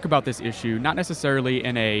talk about this issue, not necessarily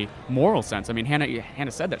in a moral sense. I mean,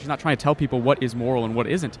 Hannah said that. She's not trying to tell people what is moral and what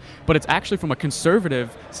isn't. But it's actually from a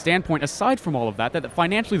conservative standpoint, aside from all of that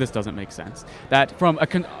financially this doesn't make sense. That from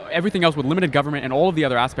everything else with limited government and all of the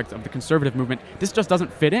other aspects of the conservative movement, this just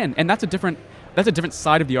doesn't fit in. And that's a different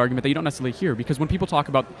side of the argument that you don't necessarily hear, because when people talk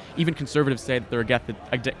about, even conservatives say that they're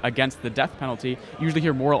against the death penalty, you usually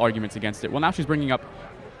hear moral arguments against it. Well, now she's bringing up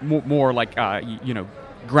more like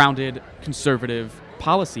grounded conservative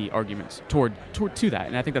policy arguments toward to that,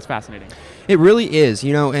 and I think that's fascinating. It really is,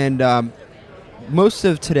 and most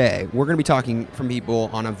of today we're going to be talking from people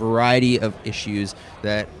on a variety of issues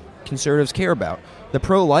that conservatives care about. The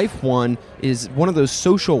pro-life one is one of those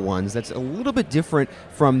social ones that's a little bit different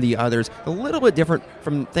from the others, a little bit different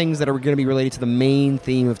from things that are going to be related to the main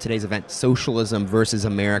theme of today's event, socialism versus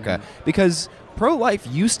America, because pro-life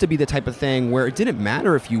used to be the type of thing where it didn't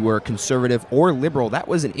matter if you were conservative or liberal. That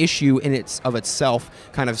was an issue in itself,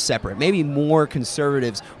 kind of separate. Maybe more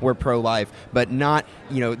conservatives were pro-life, but not,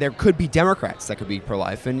 there could be Democrats that could be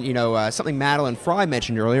pro-life. And, something Madeline Fry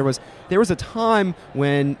mentioned earlier was there was a time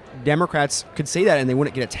when Democrats could say that and they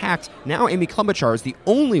wouldn't get attacked. Now Amy Klobuchar is the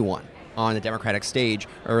only one on the Democratic stage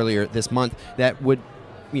earlier this month that would,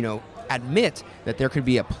 admit that there could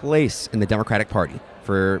be a place in the Democratic Party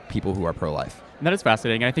for people who are pro-life. And that is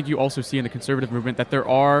fascinating. And I think you also see in the conservative movement that there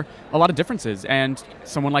are a lot of differences. And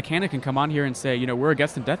someone like Hannah can come on here and say, you know, we're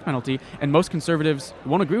against the death penalty, and most conservatives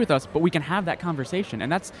won't agree with us, but we can have that conversation.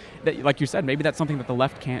 And that's, like you said, maybe that's something that the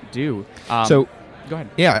left can't do. So go ahead.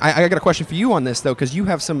 Yeah, I got a question for you on this, though, because you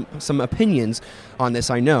have some opinions on this,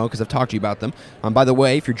 I know, because I've talked to you about them. By the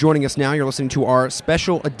way, if you're joining us now, you're listening to our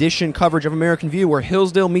special edition coverage of American View, where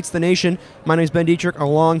Hillsdale meets the nation. My name is Ben Dietrich,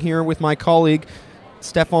 along here with my colleague,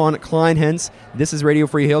 Stefan Kleinhens. This is Radio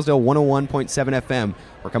Free Hillsdale 101.7 FM.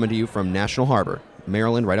 We're coming to you from National Harbor,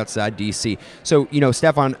 Maryland, right outside D.C. So, you know,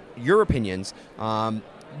 Stefan, your opinions.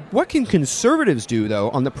 What can conservatives do, though,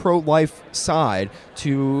 on the pro-life side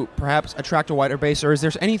to perhaps attract a wider base, or is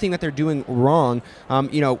there anything that they're doing wrong?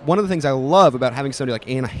 You know, one of the things I love about having somebody like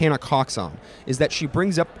Hannah Cox on is that she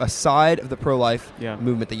brings up a side of the pro-life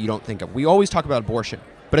movement that you don't think of. We always talk about abortion,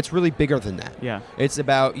 but it's really bigger than that. Yeah. It's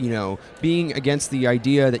about, you know, being against the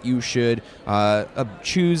idea that you should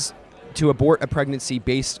choose to abort a pregnancy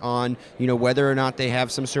based on, you know, whether or not they have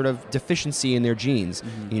some sort of deficiency in their genes.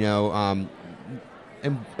 Mm-hmm. You know,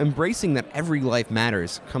 embracing that every life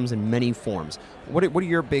matters comes in many forms. What are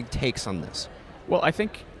your big takes on this? Well, I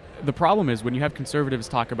think the problem is when you have conservatives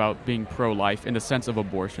talk about being pro-life in the sense of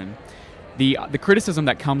abortion, the criticism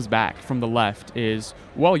that comes back from the left is,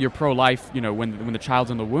 well, you're pro-life, you know, when the child's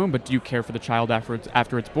in the womb, but do you care for the child after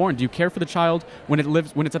it's born? Do you care for the child when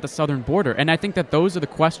it's at the southern border? And I think that those are the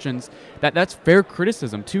questions that's fair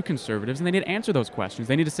criticism to conservatives, and they need to answer those questions.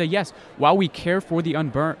 They need to say, yes, while we care for the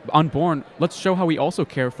unborn, let's show how we also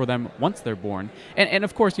care for them once they're born. And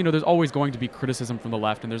of course, you know, there's always going to be criticism from the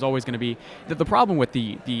left, and there's always going to be the problem with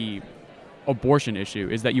the abortion issue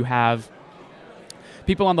is that you have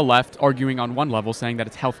people on the left arguing on one level saying that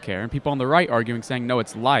it's healthcare, and people on the right arguing saying no,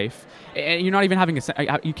 it's life. And you're not even having you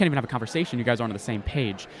can't even have a conversation. You guys aren't on the same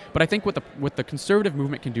page. But I think what the conservative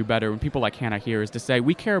movement can do better, when people like Hannah here, is to say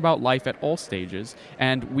we care about life at all stages,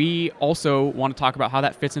 and we also want to talk about how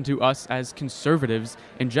that fits into us as conservatives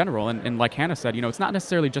in general. And like Hannah said, you know, it's not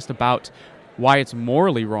necessarily just about why it's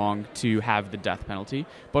morally wrong to have the death penalty,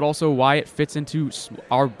 but also why it fits into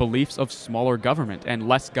our beliefs of smaller government and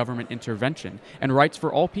less government intervention and rights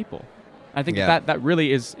for all people. I think that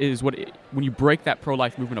really is what when you break that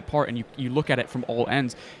pro-life movement apart and you look at it from all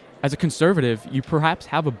ends, as a conservative, you perhaps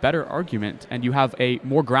have a better argument and you have a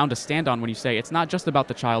more ground to stand on when you say it's not just about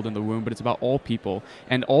the child in the womb, but it's about all people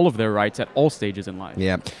and all of their rights at all stages in life.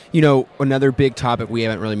 Yeah. You know, another big topic we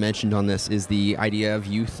haven't really mentioned on this is the idea of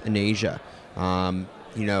euthanasia.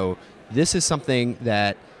 You know, this is something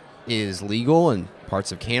that is legal in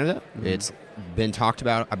parts of Canada. Mm-hmm. It's been talked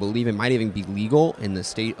about. I believe it might even be legal in the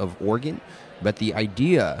state of Oregon. But the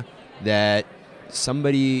idea that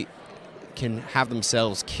somebody can have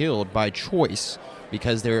themselves killed by choice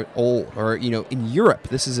because they're old, or, you know, in Europe,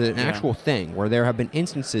 this is an actual thing where there have been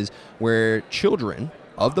instances where children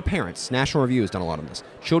of the parents, National Review has done a lot of this,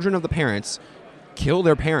 children of the parents kill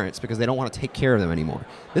their parents because they don't want to take care of them anymore.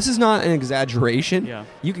 This is not an exaggeration. Yeah.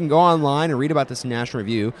 You can go online and read about this in National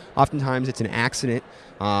Review. Oftentimes it's an accident,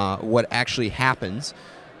 what actually happens.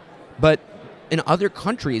 But in other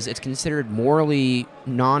countries, it's considered morally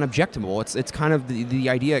non-objectable. It's kind of the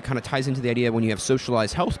idea, it kind of ties into the idea when you have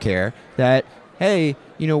socialized healthcare that, hey,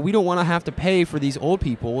 you know, we don't want to have to pay for these old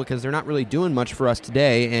people because they're not really doing much for us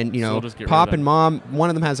today. And, you know, Pop and Mom, one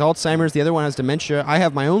of them has Alzheimer's, the other one has dementia. I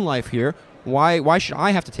have my own life here. Why should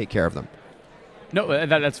I have to take care of them? No,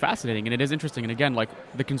 that's fascinating, and it is interesting. And again, like,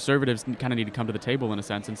 the conservatives kind of need to come to the table in a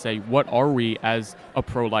sense and say, what are we as a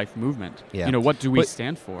pro-life movement? Yeah. You know, what do we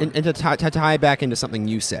stand for? And to tie back into something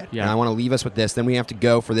you said, and I want to leave us with this, then we have to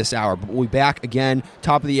go for this hour. But we'll be back again,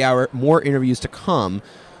 top of the hour, more interviews to come.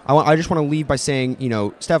 I just want to leave by saying, you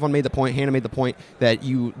know, Stefan made the point, Hannah made the point, that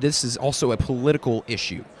this is also a political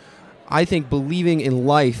issue. I think believing in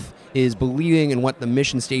life is believing in what the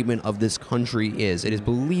mission statement of this country is. It is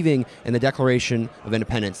believing in the Declaration of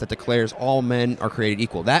Independence that declares all men are created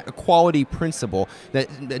equal. That equality principle that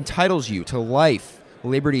entitles you to life,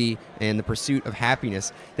 liberty, and the pursuit of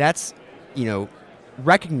happiness, that's, you know,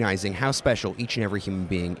 recognizing how special each and every human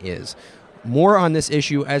being is. More on this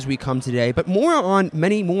issue as we come today, but more on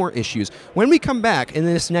many more issues. When we come back in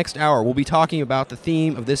this next hour, we'll be talking about the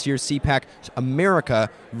theme of this year's CPAC, America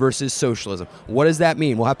versus Socialism. What does that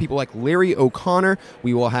mean? We'll have people like Larry O'Connor.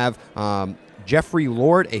 We will have Jeffrey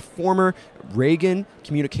Lord, a former Reagan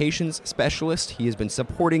communications specialist. He has been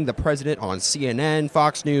supporting the president on CNN,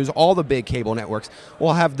 Fox News, all the big cable networks.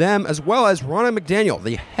 We'll have them, as well as Ronna McDaniel,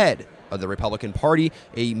 the head of the Republican Party,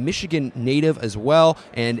 a Michigan native as well,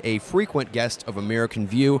 and a frequent guest of American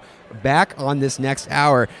View, back on this next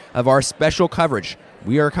hour of our special coverage.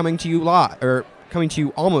 We are coming to you live, coming to you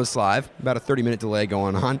almost live, about a 30-minute delay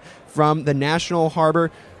going on, from the National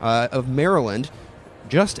Harbor of Maryland,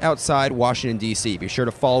 just outside Washington, D.C. Be sure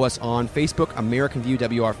to follow us on Facebook, American View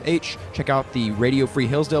WRFH. Check out the Radio Free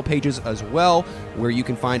Hillsdale pages as well, where you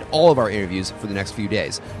can find all of our interviews for the next few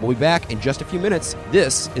days. We'll be back in just a few minutes.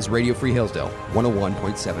 This is Radio Free Hillsdale,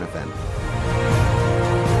 101.7 FM.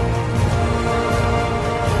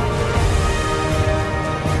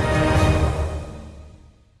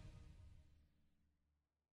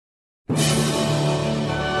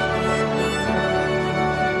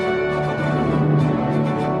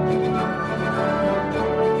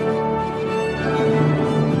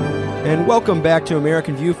 And welcome back to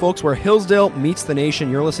American View, folks, where Hillsdale meets the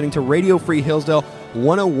nation. You're listening to Radio Free Hillsdale,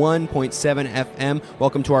 101.7 FM.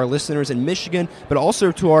 Welcome to our listeners in Michigan, but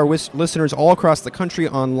also to our listeners all across the country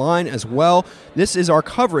online as well. This is our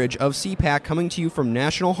coverage of CPAC coming to you from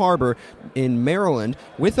National Harbor in Maryland.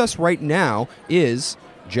 With us right now is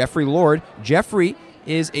Jeffrey Lord. Jeffrey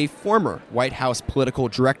is a former White House political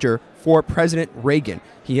director for President Reagan.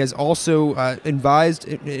 He has also advised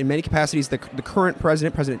in many capacities the current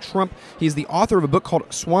president, President Trump. He's the author of a book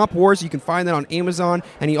called Swamp Wars. You can find that on Amazon,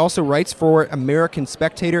 and he also writes for American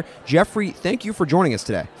Spectator. Jeffrey, thank you for joining us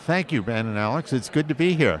today. Thank you, Ben and Alex. It's good to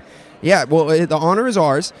be here. Yeah, well, the honor is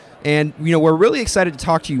ours, and we're really excited to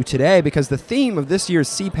talk to you today because the theme of this year's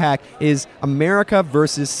CPAC is America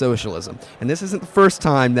versus socialism. And this isn't the first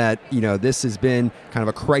time that, this has been kind of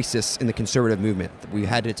a crisis in the conservative movement. We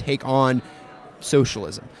had to take on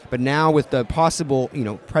socialism. But now with the possible,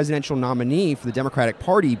 presidential nominee for the Democratic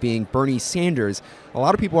Party being Bernie Sanders, a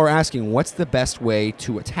lot of people are asking, what's the best way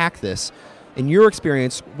to attack this? In your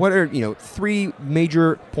experience, what are, three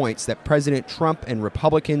major points that President Trump and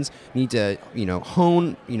Republicans need to,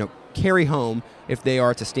 carry home if they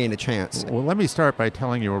are to stand a chance? Well, let me start by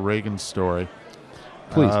telling you a Reagan story.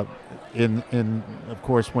 Please. Of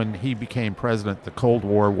course, when he became president, the Cold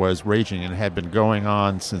War was raging and had been going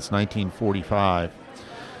on since 1945.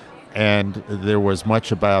 And there was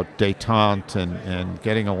much about détente and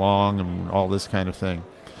getting along and all this kind of thing.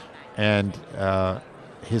 And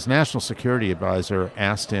his national security advisor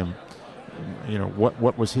asked him,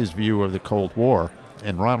 what was his view of the Cold War?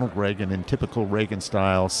 And Ronald Reagan, in typical Reagan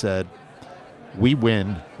style, said, "We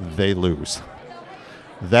win, they lose."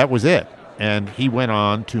 That was it. And he went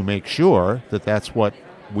on to make sure that that's what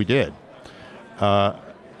we did.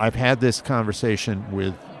 I've had this conversation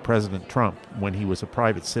with President Trump when he was a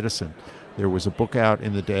private citizen. There was a book out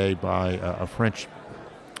in the day by a French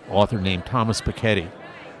author named Thomas Piketty,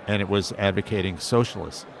 and it was advocating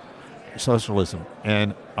socialism.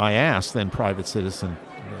 And I asked then private citizen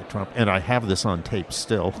Trump, and I have this on tape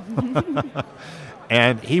still,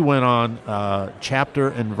 and he went on chapter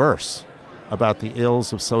and verse about the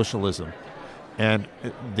ills of socialism. And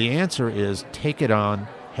the answer is take it on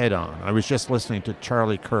head on. I was just listening to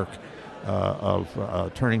Charlie Kirk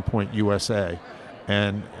of Turning Point USA,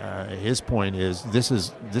 and his point is this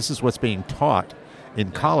is what's being taught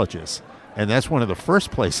in colleges. And that's one of the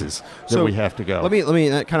first places that we have to go. Let me.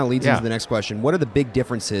 That kind of leads into the next question. What are the big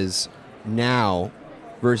differences now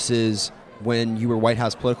versus when you were White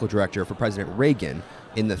House political director for President Reagan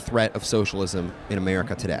in the threat of socialism in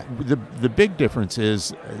America today? The big difference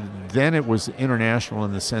is then it was international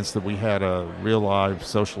in the sense that we had a real live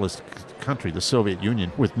socialist country, the Soviet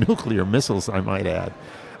Union, with nuclear missiles, I might add.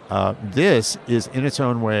 This is in its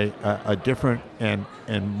own way a different and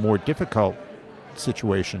more difficult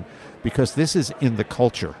situation, because this is in the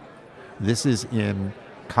culture. This is in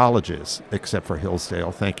colleges, except for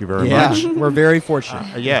Hillsdale. Thank you very much. We're very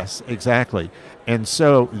fortunate. Yes, exactly. And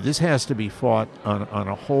so this has to be fought on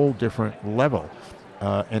a whole different level.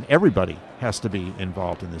 And everybody has to be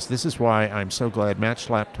involved in this. This is why I'm so glad Matt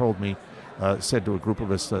Schlapp told me, said to a group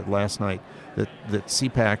of us last night, that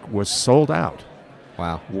CPAC was sold out.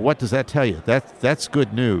 Wow. What does that tell you? That's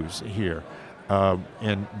good news here.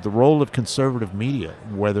 And the role of conservative media,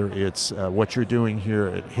 whether it's what you're doing here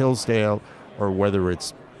at Hillsdale or whether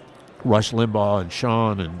it's Rush Limbaugh and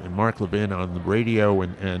Sean and Mark Levin on the radio,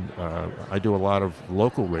 and I do a lot of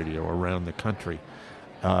local radio around the country.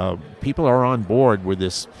 People are on board with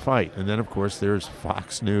this fight. And then, of course, there's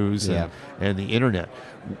Fox News and the Internet.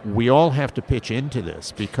 We all have to pitch into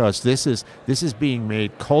this because this is being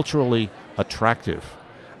made culturally attractive.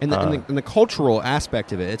 And the cultural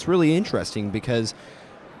aspect of it, it's really interesting because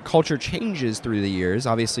culture changes through the years.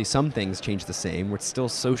 Obviously, some things change the same. It's still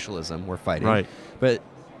socialism we're fighting. Right. But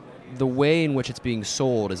the way in which it's being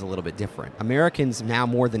sold is a little bit different. Americans now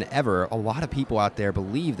more than ever, a lot of people out there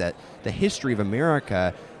believe that the history of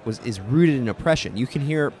America is rooted in oppression. You can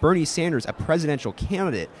hear Bernie Sanders, a presidential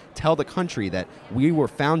candidate, tell the country that we were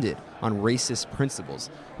founded on racist principles.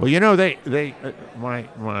 Well,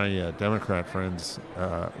 my Democrat friends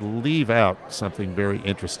leave out something very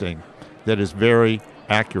interesting that is very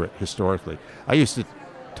accurate historically. I used to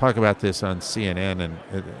talk about this on CNN,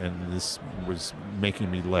 and this was making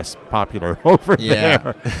me less popular over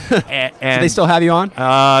there. And do they still have you on?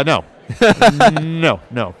 No.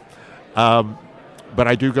 No. But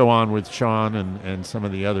I do go on with Sean and some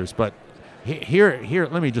of the others. But here,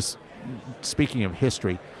 let me just, speaking of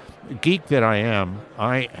history, geek that I am,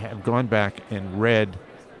 I have gone back and read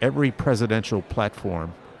every presidential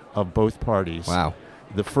platform of both parties. Wow.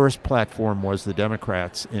 The first platform was the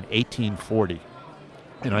Democrats in 1840.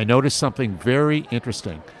 And I noticed something very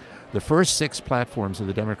interesting. The first 6 platforms of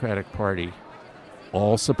the Democratic Party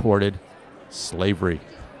all supported slavery.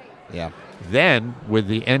 Yeah. Then, with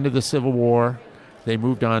the end of the Civil War, they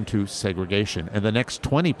moved on to segregation. And the next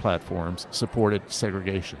 20 platforms supported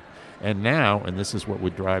segregation. And now, and this is what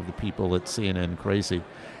would drive the people at CNN crazy,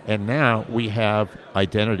 and now we have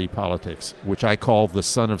identity politics, which I call the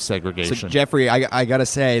son of segregation. So, Jeffrey, I got to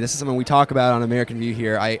say, this is something we talk about on American View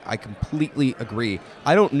here. I completely agree.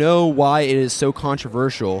 I don't know why it is so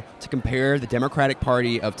controversial to compare the Democratic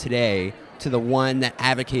Party of today to the one that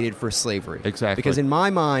advocated for slavery. Exactly. Because in my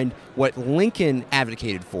mind, what Lincoln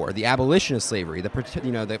advocated for, the abolition of slavery, the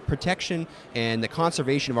protection and the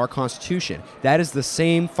conservation of our Constitution, that is the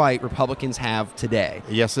same fight Republicans have today.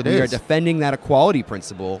 Yes, it is. We are is. defending that equality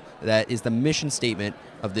principle that is the mission statement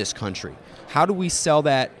of this country. How do we sell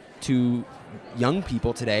that to young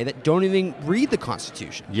people today that don't even read the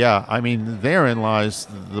Constitution? Yeah, I mean, therein lies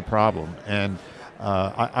the problem. And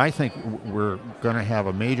I think we're going to have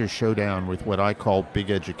a major showdown with what I call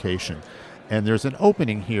big education. And there's an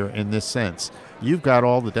opening here in this sense. You've got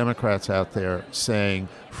all the Democrats out there saying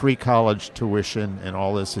free college tuition and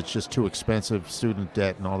all this, it's just too expensive, student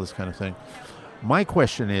debt and all this kind of thing. My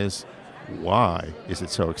question is, why is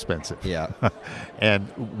it so expensive? Yeah. And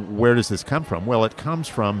where does this come from? Well, it comes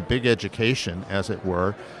from big education, as it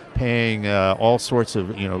were, paying all sorts of,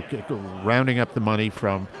 rounding up the money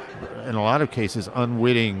from, in a lot of cases,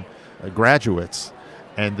 unwitting graduates,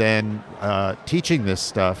 and then teaching this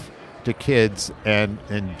stuff to kids and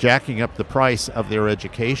jacking up the price of their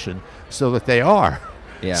education so that they are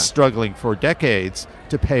struggling for decades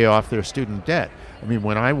to pay off their student debt. I mean,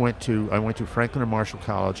 when I went to Franklin and Marshall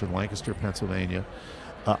College in Lancaster, Pennsylvania,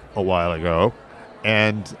 a while ago,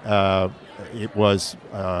 and it was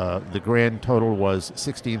the grand total was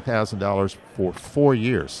 $16,000 for 4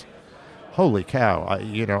 years. Holy cow!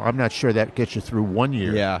 I'm not sure that gets you through 1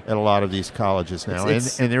 year at a lot of these colleges now, and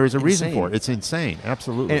there is a reason for it. It's insane,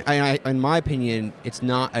 absolutely. And in my opinion, it's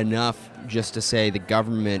not enough just to say the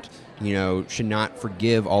government, should not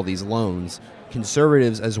forgive all these loans.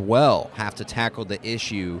 Conservatives as well have to tackle the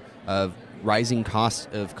issue of rising costs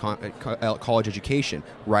of college education,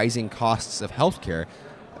 rising costs of healthcare.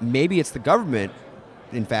 Maybe it's the government,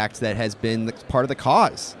 in fact, that has been part of the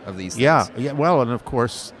cause of these things. Yeah. Well, and of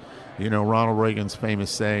course, Ronald Reagan's famous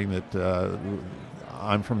saying that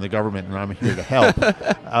I'm from the government and I'm here to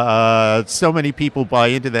help. So many people buy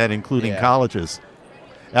into that, including colleges.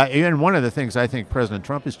 And one of the things I think President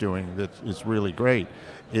Trump is doing that is really great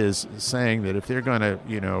is saying that if they're going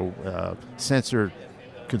to, censor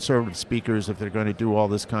conservative speakers, if they're going to do all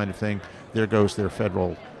this kind of thing, there goes their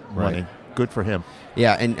federal money. Good for him.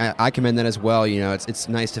 Yeah, and I commend that as well. It's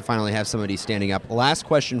nice to finally have somebody standing up. Last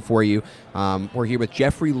question for you. We're here with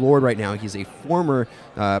Jeffrey Lord right now. He's a former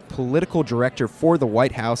political director for the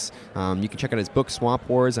White House. You can check out his book, Swamp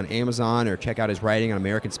Wars, on Amazon, or check out his writing on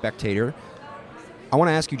American Spectator. I want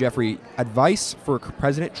to ask you, Jeffrey, advice for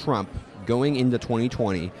President Trump going into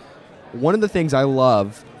 2020. One of the things I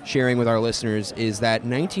love sharing with our listeners is that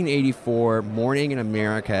 1984 Morning in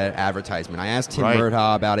America advertisement. I asked Tim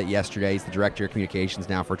Murtaugh about it yesterday. He's the director of communications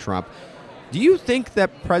now for Trump. Do you think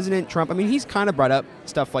that President Trump, he's kind of brought up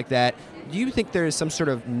stuff like that. Do you think there is some sort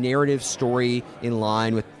of narrative story in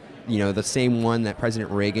line with, the same one that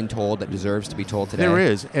President Reagan told that deserves to be told today? There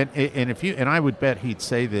is. And I would bet he'd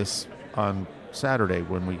say this on Saturday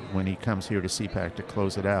when he comes here to CPAC to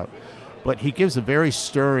close it out. But he gives a very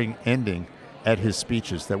stirring ending at his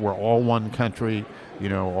speeches that we're all one country,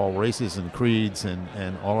 all races and creeds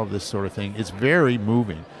and all of this sort of thing. It's very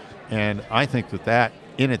moving. And I think that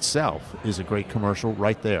in itself is a great commercial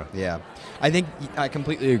right there. Yeah. I think I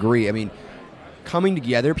completely agree. Coming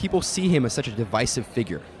together, people see him as such a divisive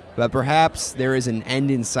figure. But perhaps there is an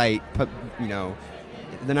end in sight,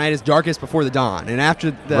 the night is darkest before the dawn. And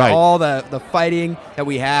after Right. all the fighting that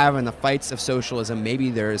we have and the fights of socialism, maybe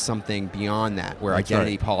there is something beyond that where That's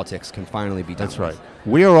identity right. politics can finally be done. That's with. right.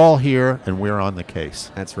 We are all here, and we're on the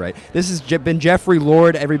case. That's right. This has been Jeffrey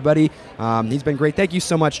Lord, everybody. He's been great. Thank you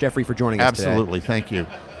so much, Jeffrey, for joining us today. Absolutely. Thank you.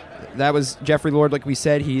 That was Jeffrey Lord. Like we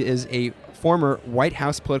said, he is a former White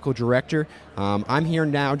House political director. I'm here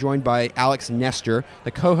now joined by Alex Nestor,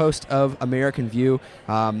 the co-host of American View.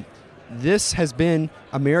 This has been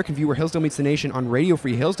American View, where Hillsdale meets the nation on Radio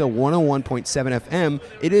Free Hillsdale 101.7 FM.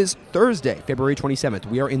 It is Thursday, February 27th.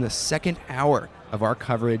 We are in the second hour of our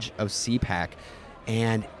coverage of CPAC,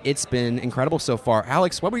 and it's been incredible so far.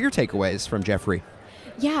 Alex, what were your takeaways from Jeffrey?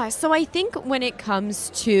 Yeah, so I think when it comes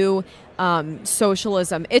to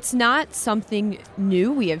socialism, it's not something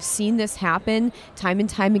new. We have seen this happen time and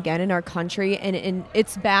time again in our country, and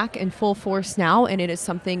it's back in full force now, and it is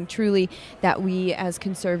something truly that we as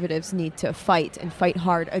conservatives need to fight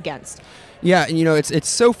hard against. Yeah, and it's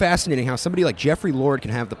so fascinating how somebody like Jeffrey Lord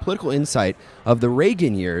can have the political insight of the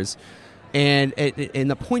Reagan years, and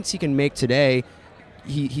the points he can make today.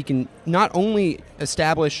 He can not only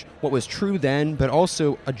establish what was true then, but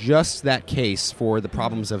also adjust that case for the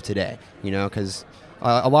problems of today. Because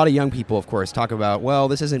a lot of young people, of course, talk about, well,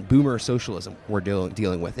 this isn't boomer socialism we're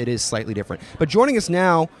dealing with. It is slightly different. But joining us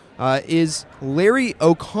now is Larry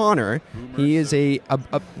O'Connor. He is yeah,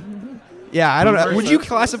 I don't know. Would you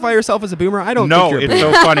classify yourself as a boomer? I don't think you're a it's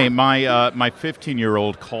boomer. so funny. My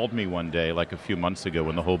 15-year-old called me one day, like a few months ago,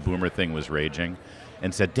 when the whole boomer thing was raging,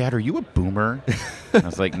 and said, "Dad, are you a boomer?" I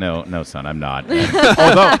was like, "No, son, I'm not."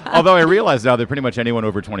 Although I realize now that pretty much anyone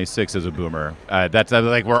over 26 is a boomer. That's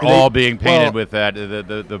like we're all being painted with that.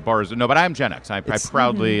 The bars. No, but I'm Gen X. I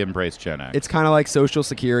proudly embrace Gen X. It's kind of like Social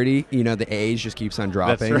Security. The age just keeps on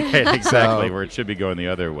dropping. That's right, exactly. Where it should be going the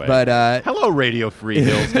other way. But hello, Radio Free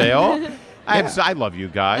Hillsdale. I love you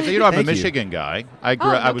guys. I'm a Thank you. Michigan guy.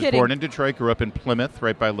 I was kidding. born in Detroit, grew up in Plymouth,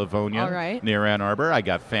 right by Livonia, All right. near Ann Arbor. I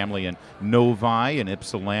got family in Novi and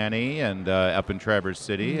Ypsilanti and up in Traverse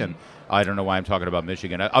City. And I don't know why I'm talking about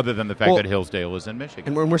Michigan, other than the fact that Hillsdale is in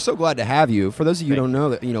Michigan. And we're so glad to have you. For those of you who don't know,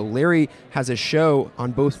 that Larry has a show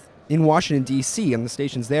on both in Washington, D.C., on the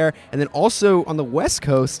stations there, and then also on the West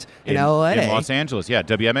Coast in L.A. In Los Angeles, yeah.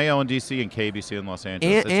 WMAO in D.C. and KBC in Los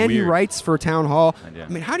Angeles. And he writes for Town Hall. I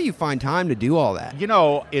mean, how do you find time to do all that?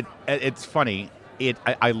 It's funny.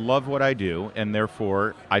 I love what I do, and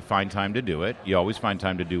therefore I find time to do it. You always find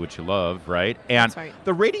time to do what you love, right? And That's right.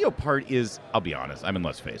 the radio part is, I'll be honest.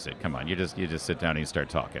 Let's face it. Come on, you just sit down and you start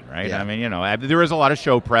talking, right? Yeah. There is a lot of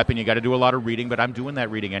show prep, and you got to do a lot of reading. But I'm doing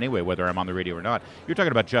that reading anyway, whether I'm on the radio or not. You're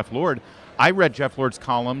talking about Jeff Lord. I read Jeff Lord's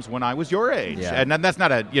columns when I was your age, Yeah. and that's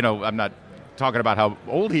not I'm not talking about how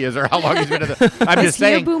old he is or how long he's been. I'm Is just he a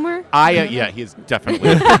saying. boomer? Yeah, he's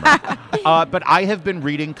definitely a boomer. But I have been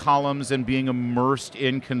reading columns and being immersed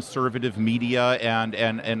in conservative media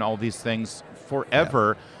and all these things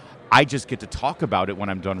forever. Yeah. I just get to talk about it when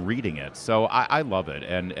I'm done reading it. So I love it,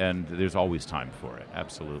 and there's always time for it.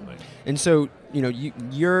 Absolutely. And so,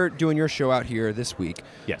 you're doing your show out here this week.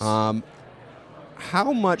 Yes.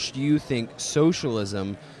 How much do you think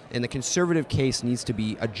socialism and the conservative case needs to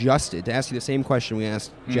be adjusted? To ask you the same question we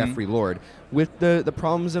asked Jeffrey Lord, with the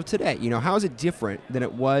problems of today. How is it different than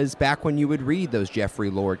it was back when you would read those Jeffrey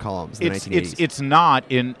Lord columns in the 1980s? It's not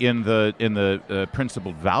in the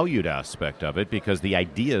principled valued aspect of it, because the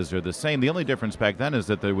ideas are the same. The only difference back then is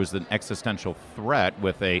that there was an existential threat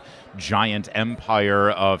with a giant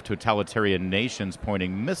empire of totalitarian nations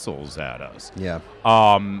pointing missiles at us. Yeah.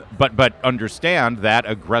 But understand that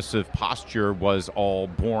aggressive posture was all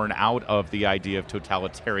born out of the idea of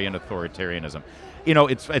totalitarian authoritarianism.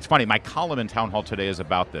 It's funny. My column in Town Hall today is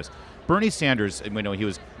about this. Bernie Sanders, he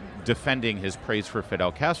was defending his praise for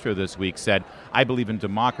Fidel Castro this week, said, "I believe in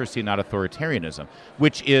democracy, not authoritarianism,"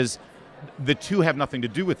 which is, the two have nothing to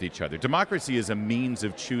do with each other. Democracy is a means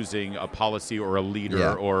of choosing a policy or a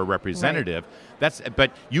leader or a representative. Right.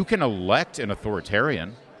 But you can elect an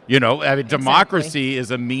authoritarian. Democracy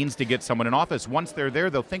is a means to get someone in office. Once they're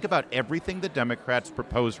there, they'll think about everything the Democrats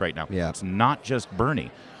propose right now. Yeah. It's not just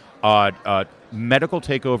Bernie. Government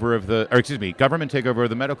takeover of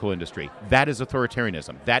the medical industry. That is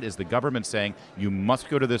authoritarianism. That is the government saying, you must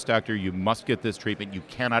go to this doctor, you must get this treatment, you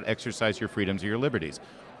cannot exercise your freedoms or your liberties.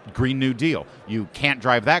 Green New Deal. You can't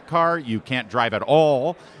drive that car. You can't drive at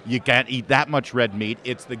all. You can't eat that much red meat.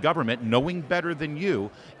 It's the government knowing better than you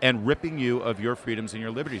and ripping you of your freedoms and your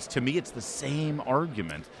liberties. To me, it's the same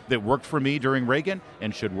argument that worked for me during Reagan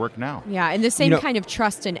and should work now. Yeah, and the same kind of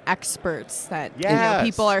trust in experts that Yes.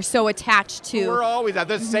 people are so attached to. We're always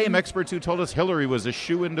the same experts who told us Hillary was a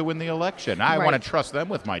shoo-in to win the election. I want to trust them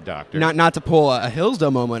with my doctor. Not to pull a Hillsdale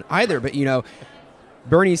moment either, but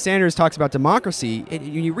Bernie Sanders talks about democracy.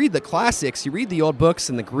 You read the classics, you read the old books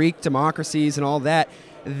and the Greek democracies and all that.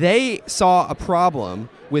 They saw a problem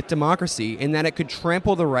with democracy in that it could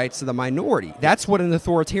trample the rights of the minority. That's what an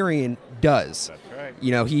authoritarian does. That's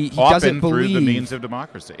right. He Often doesn't believe through the means of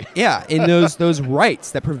democracy. Yeah, in those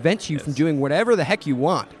rights that prevent you from doing whatever the heck you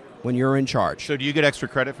want when you're in charge. So do you get extra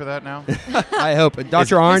credit for that now? I hope.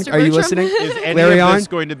 Dr. Arnn, Mr. are you Bertram? listening? Is any Larry of Arnn? this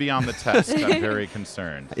going to be on the test? I'm very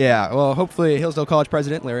concerned. Yeah, well, hopefully Hillsdale College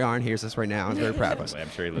president Larry Arnn hears us right now. I'm very proud of us.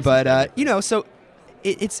 I'm sure he listens. But so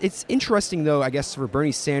it's interesting though, I guess, for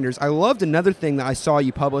Bernie Sanders. I loved another thing that I saw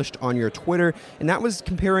you published on your Twitter, and that was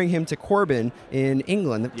comparing him to Corbyn in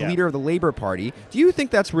England, the leader of the Labour Party. Do you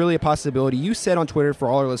think that's really a possibility? You said on Twitter, for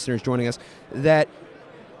all our listeners joining us, that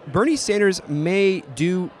Bernie Sanders may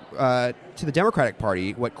do to the Democratic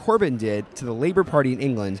Party what Corbyn did to the Labour Party in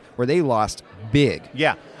England, where they lost big.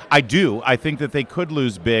 Yeah, I do. I think that they could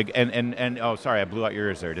lose big. And oh, sorry, I blew out your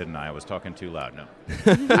ears there, didn't I? I was talking too loud. No,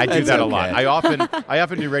 I do that a lot. I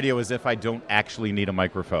often do radio as if I don't actually need a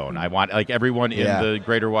microphone. I want everyone in the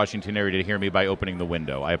Greater Washington area to hear me by opening the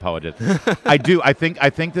window. I apologize. I do. I think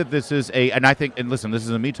that this is and listen, this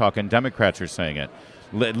isn't me talking. Democrats are saying it.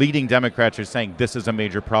 Leading Democrats are saying this is a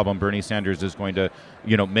major problem. Bernie Sanders is going to,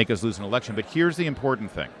 make us lose an election. But here's the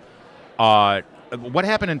important thing. What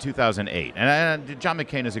happened in 2008? And John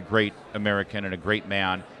McCain is a great American and a great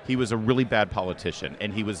man. He was a really bad politician,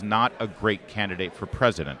 and he was not a great candidate for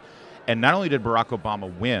president. And not only did Barack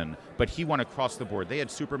Obama win, but he won across the board. They had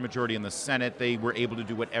supermajority in the Senate. They were able to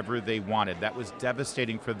do whatever they wanted. That was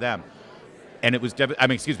devastating for them. And it was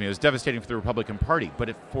it was devastating for the Republican Party, but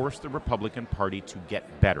it forced the Republican Party to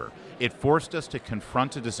get better. It forced us to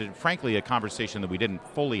confront a decision, frankly, a conversation that we didn't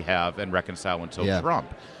fully have and reconcile until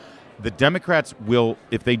Trump. The Democrats will,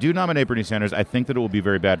 if they do nominate Bernie Sanders, I think that it will be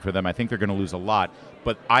very bad for them. I think they're going to lose a lot,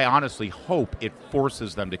 but I honestly hope it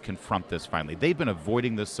forces them to confront this finally. They've been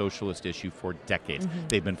avoiding this socialist issue for decades. Mm-hmm.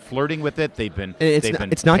 They've been flirting with it. They've been paying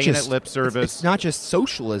it lip service. It's not just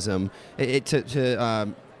socialism.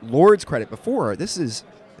 Lord's credit before, this is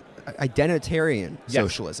identitarian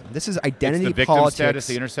socialism. This is identity it's the victim politics. Status,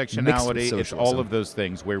 the intersectionality, it's all of those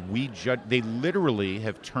things where we judge. They literally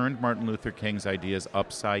have turned Martin Luther King's ideas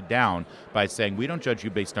upside down by saying we don't judge you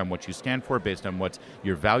based on what you stand for, based on what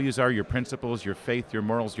your values are, your principles, your faith, your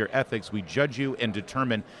morals, your ethics. We judge you and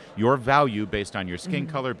determine your value based on your skin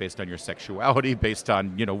color, based on your sexuality, based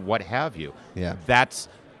on, what have you. Yeah. That's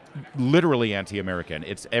literally anti-American.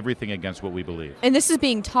 It's everything against what we believe. And this is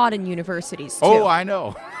being taught in universities, too. Oh, I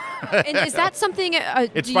know. And is that something...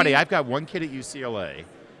 it's funny. I've got one kid at UCLA,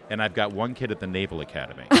 and I've got one kid at the Naval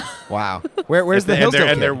Academy. Wow. Where's the Hillsdale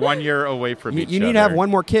kid? And they're 1 year away from each other. You need to have one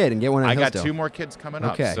more kid and get one at Hillsdale. I got 2 more kids coming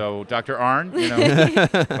up. Okay. So, Dr. Arnn,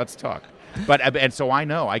 let's talk. And so I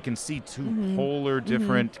know I can see 2 polar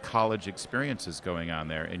different college experiences going on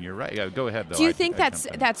there, and you're right. Go ahead, though. Do you think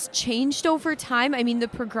that's changed over time? I mean, the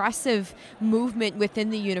progressive movement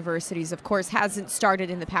within the universities, of course, hasn't started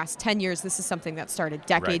in the past 10 years. This is something that started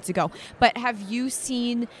decades ago. But have you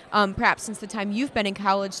seen, perhaps since the time you've been in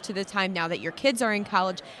college to the time now that your kids are in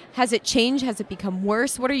college, has it changed? Has it become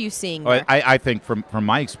worse? What are you seeing there? I think from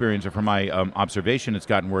my experience or from my observation, it's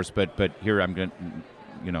gotten worse. But here I'm going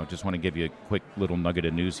to... just want to give you a quick little nugget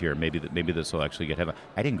of news here. Maybe this will actually get headline.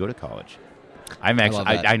 I didn't go to college. I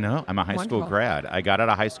know. I'm a high school grad. I got out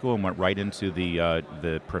of high school and went right into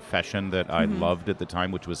the profession that I loved at the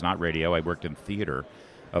time, which was not radio. I worked in theater,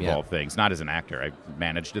 of all things. Not as an actor. I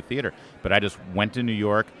managed a theater. But I just went to New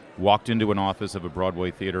York, walked into an office of a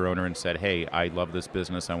Broadway theater owner and said, hey, I love this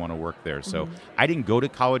business. I want to work there. So I didn't go to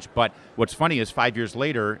college. But what's funny is 5 years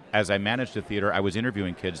later, as I managed a theater, I was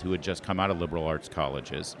interviewing kids who had just come out of liberal arts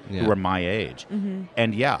colleges who were my age.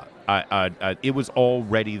 And it was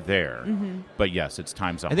already there. But yes, it's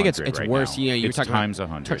times 100. I think it's right worse. Now. You're it's talking times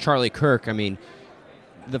about 100. Charlie Kirk. I mean,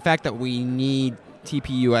 the fact that we need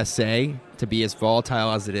TPUSA to be as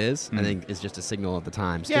volatile as it is, I think is just a signal of the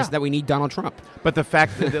times. Yeah. Just that we need Donald Trump. But the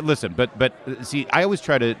fact that, listen, but see, I always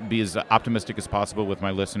try to be as optimistic as possible with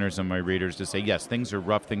my listeners and my readers to say, yes, things are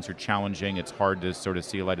rough, things are challenging, it's hard to sort of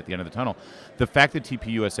see a light at the end of the tunnel. The fact that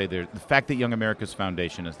TPUSA there, the fact that Young America's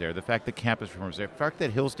Foundation is there, the fact that Campus Reform is there, the fact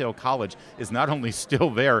that Hillsdale College is not only still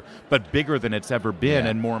there, but bigger than it's ever been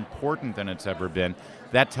and more important than it's ever been,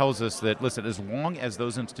 that tells us that, listen, as long as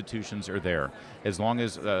those institutions are there, as long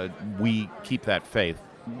as we keep that faith,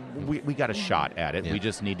 we got a shot at it. We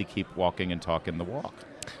just need to keep walking and talking the walk.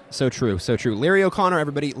 So true, so true. Larry O'Connor,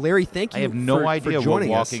 everybody. Larry, thank you. I have no idea for what joining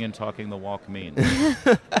walking us. and talking the walk means.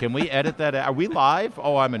 Can we edit that out? Are we live?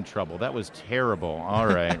 Oh, I'm in trouble. That was terrible. All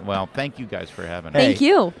right. Well, thank you guys for having us. Thank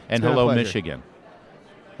you. And It's been a hello, pleasure. Michigan.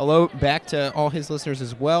 Hello back to all his listeners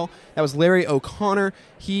as well. That was Larry O'Connor.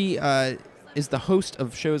 He is the host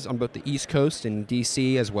of shows on both the East Coast in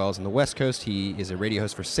D.C. as well as on the West Coast. He is a radio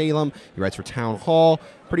host for Salem. He writes for Town Hall.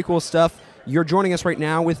 Pretty cool stuff. You're joining us right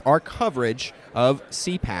now with our coverage of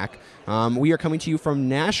CPAC. We are coming to you from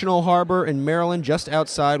National Harbor in Maryland, just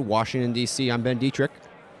outside Washington, D.C. I'm Ben Dietrich.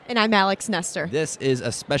 And I'm Alex Nestor. This is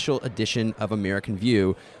a special edition of American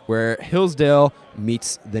View where Hillsdale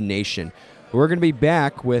meets the nation. We're going to be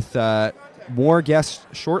back with more guests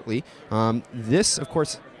shortly. This, of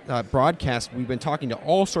course, broadcast, we've been talking to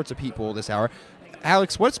all sorts of people this hour.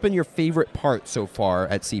 Alex, what's been your favorite part so far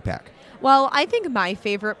at CPAC? Well, I think my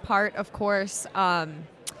favorite part, of course,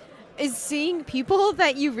 is seeing people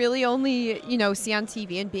that you really only, see on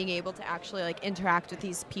TV and being able to actually interact with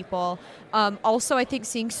these people. Also, I think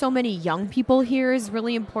seeing so many young people here is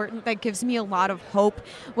really important. That gives me a lot of hope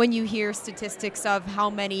when you hear statistics of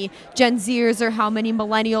how many Gen Zers or how many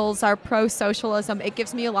millennials are pro-socialism. It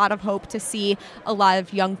gives me a lot of hope to see a lot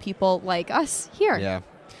of young people like us here. Yeah.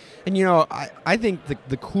 And, I think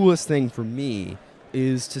the coolest thing for me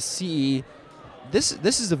is to see this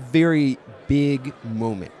is a very big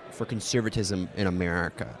moment for conservatism in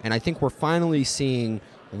America. And I think we're finally seeing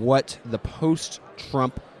what the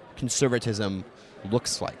post-Trump conservatism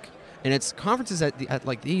looks like. And it's conferences at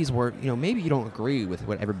like these where, maybe you don't agree with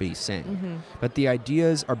what everybody's saying, but the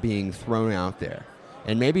ideas are being thrown out there.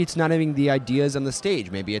 And maybe it's not even the ideas on the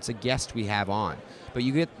stage. Maybe it's a guest we have on. But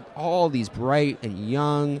you get all these bright and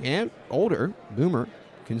young and older boomer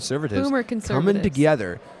conservatives coming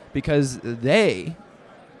together because they,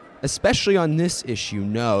 especially on this issue,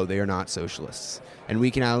 know they are not socialists. And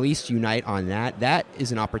we can at least unite on that. That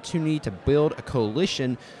is an opportunity to build a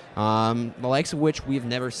coalition, the likes of which we have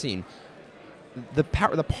never seen. The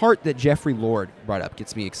part that Jeffrey Lord brought up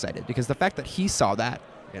gets me excited because the fact that he saw that,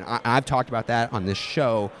 and I've talked about that on this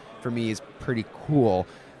show, for me is pretty cool.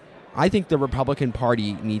 I think the Republican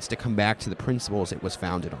Party needs to come back to the principles it was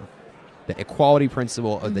founded on. The equality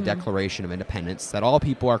principle of the Declaration of Independence, that all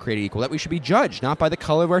people are created equal, that we should be judged not by the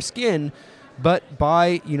color of our skin, but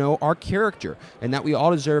by, our character, and that we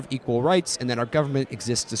all deserve equal rights, and that our government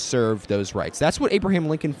exists to serve those rights. That's what Abraham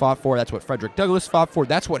Lincoln fought for. That's what Frederick Douglass fought for.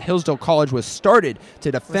 That's what Hillsdale College was started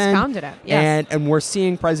to defend. Was founded at, yes. And we're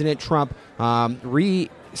seeing President Trump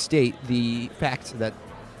restate the fact that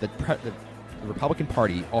the Republican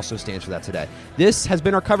Party also stands for that today. This has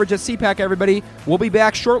been our coverage at CPAC, everybody. We'll be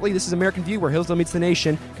back shortly. This is American View, where Hillsdale meets the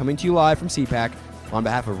nation, coming to you live from CPAC on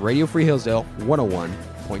behalf of Radio Free Hillsdale 101.7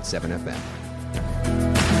 FM.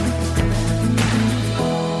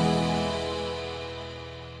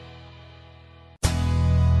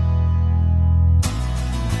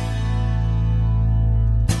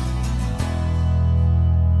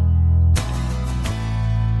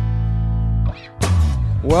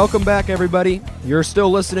 Welcome back, everybody. You're still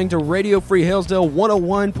listening to Radio Free Hillsdale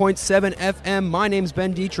 101.7 FM. My name's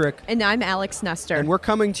Ben Dietrich. And I'm Alex Nestor. And we're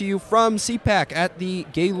coming to you from CPAC at the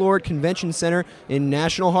Gaylord Convention Center in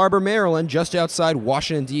National Harbor, Maryland, just outside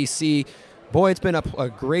Washington, D.C. Boy, it's been a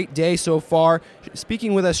great day so far.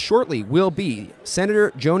 Speaking with us shortly will be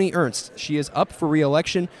Senator Joni Ernst. She is up for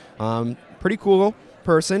re-election. Pretty cool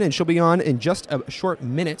person, and she'll be on in just a short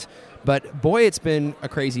minute. But boy, it's been a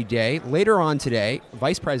crazy day. Later on today,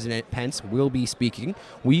 Vice President Pence will be speaking.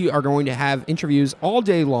 We are going to have interviews all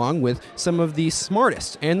day long with some of the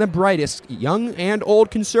smartest and the brightest young and old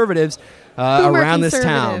conservatives around this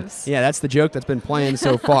town. Yeah, that's the joke that's been playing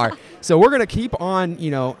so far. So we're going to keep on,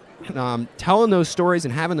 telling those stories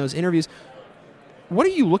and having those interviews. What are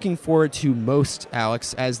you looking forward to most,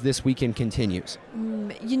 Alex, as this weekend continues?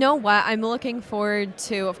 You know what? I'm looking forward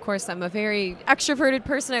to, of course, I'm a very extroverted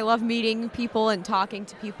person. I love meeting people and talking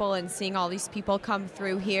to people and seeing all these people come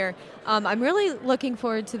through here. I'm really looking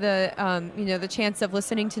forward to the chance of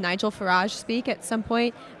listening to Nigel Farage speak at some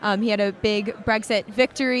point. He had a big Brexit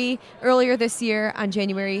victory earlier this year on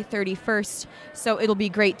January 31st. So it'll be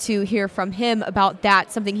great to hear from him about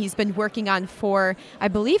that, something he's been working on for, I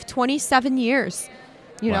believe, 27 years.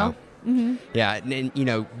 You know? Mm-hmm. Yeah,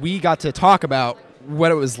 and we got to talk about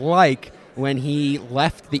what it was like when he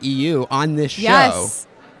left the EU on this show. Yes,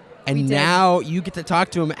 and now you get to talk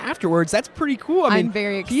to him afterwards. That's pretty cool. I'm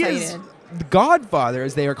very excited. He is the godfather,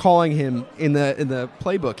 as they are calling him in the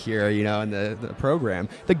playbook here, in the program,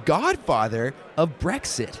 the godfather of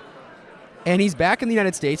Brexit. And he's back in the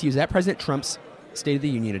United States. He was at President Trump's State of the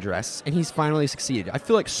Union address, and he's finally succeeded. I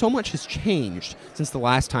feel like so much has changed since the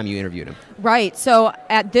last time you interviewed him. Right. So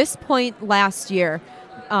at this point last year,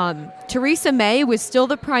 Theresa May was still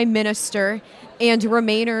the prime minister, and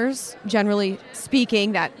Remainers, generally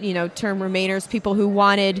speaking, that term Remainers, people who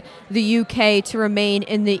wanted the UK to remain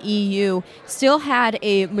in the EU, still had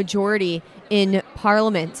a majority in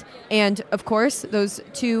Parliament. And of course, those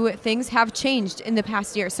two things have changed in the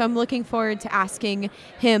past year. So I'm looking forward to asking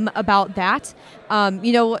him about that.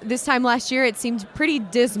 This time last year, it seemed pretty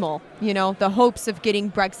dismal, the hopes of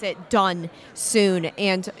getting Brexit done soon.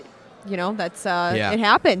 And, that's it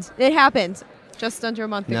happened. It happened just under a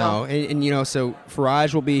month ago. No, and so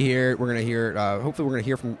Farage will be here. We're going to hear, hopefully we're going to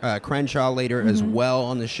hear from Crenshaw later as well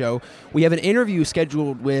on the show. We have an interview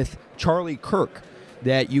scheduled with Charlie Kirk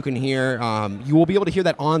that you can hear. You will be able to hear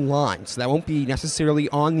that online, so that won't be necessarily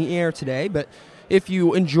on the air today, but if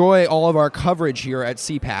you enjoy all of our coverage here at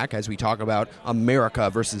CPAC as we talk about America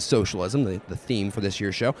versus socialism, the theme for this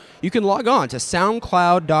year's show, you can log on to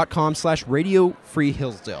soundcloud.com/Radio Free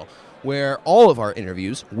Hillsdale, where all of our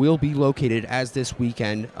interviews will be located as this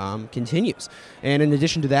weekend continues. And in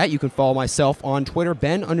addition to that, you can follow myself on Twitter,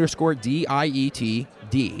 Ben_DIETD,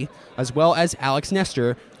 as well as Alex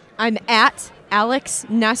Nestor. I'm at Alex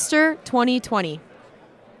Nestor 2020.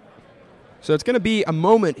 So it's going to be a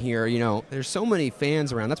moment here. There's so many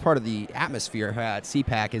fans around. That's part of the atmosphere at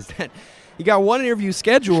CPAC, is that you got one interview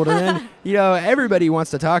scheduled, and then everybody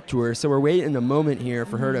wants to talk to her. So we're waiting a moment here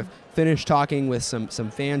for her to finish talking with some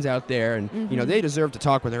fans out there, and they deserve to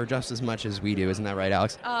talk with her just as much as we do. Isn't that right,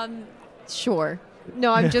 Alex? Sure.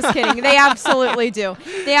 No, I'm just kidding. They absolutely do.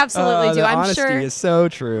 They absolutely do. The I'm honesty sure is so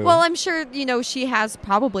true. Well, I'm sure she has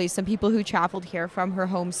probably some people who traveled here from her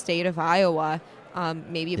home state of Iowa,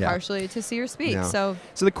 maybe partially to see her speak. Yeah. So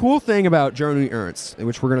the cool thing about Joni Ernst,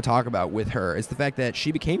 which we're going to talk about with her, is the fact that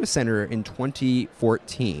she became a senator in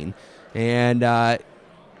 2014, and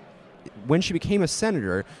when she became a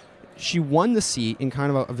senator, she won the seat in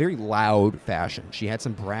kind of a very loud fashion. She had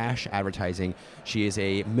some brash advertising. She is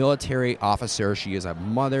a military officer. She is a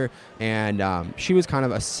mother. And she was kind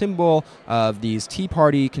of a symbol of these Tea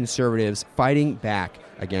Party conservatives fighting back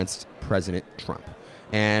against President Trump.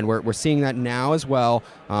 And we're seeing that now as well.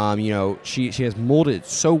 She has molded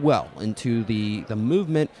so well into the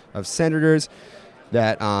movement of senators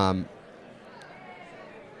that a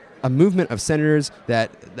movement of senators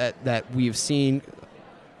that we've seen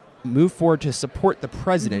move forward to support the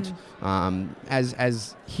president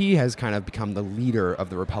as he has kind of become the leader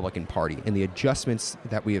of the Republican Party. And the adjustments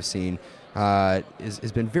that we have seen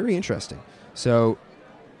has been very interesting. So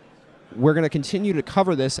we're going to continue to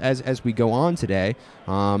cover this as we go on today.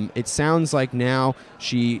 It sounds like now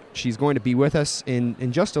she's going to be with us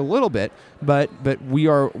in just a little bit, but we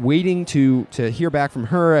are waiting to hear back from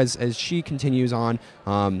her as she continues on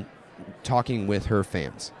talking with her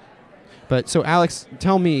fans. But so, Alex,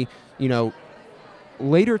 tell me,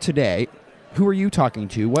 later today, who are you talking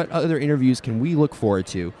to? What other interviews can we look forward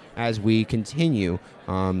to as we continue,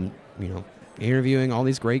 interviewing all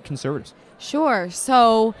these great conservatives? Sure.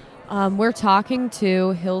 So we're talking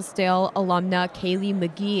to Hillsdale alumna Kaylee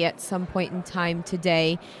McGee at some point in time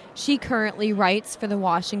today. She currently writes for the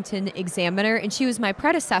Washington Examiner, and she was my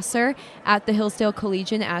predecessor at the Hillsdale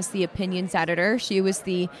Collegian as the opinions editor. She was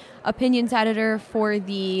the opinions editor for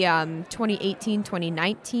the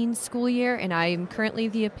 2018-2019 school year, and I am currently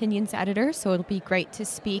the opinions editor, so it'll be great to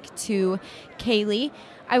speak to Kaylee.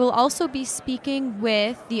 I will also be speaking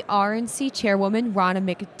with the RNC chairwoman, Ronna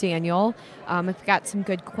McDaniel. I've got some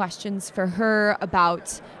good questions for her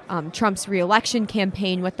about Trump's reelection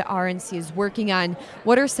campaign, what the RNC is working on,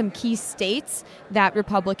 what are some key states that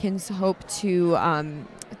Republicans hope to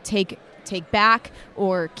take back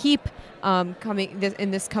or keep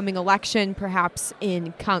in this coming election, perhaps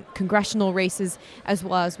in congressional races as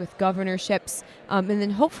well as with governorships. And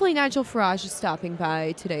then hopefully Nigel Farage is stopping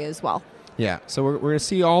by today as well. Yeah, so we're going to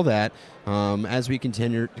see all that as we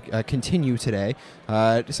continue today.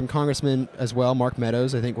 Some congressmen as well, Mark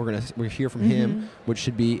Meadows. I think we'll hear from him, which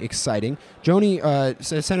should be exciting. Joni,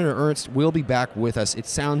 Senator Ernst will be back with us. It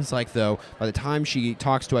sounds like, though, by the time she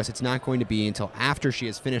talks to us, it's not going to be until after she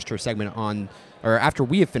has finished her segment or after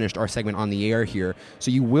we have finished our segment on the air here. So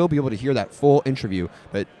you will be able to hear that full interview,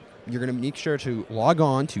 but you're going to make sure to log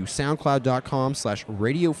on to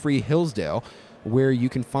soundcloud.com/Radio Free Hillsdale, where you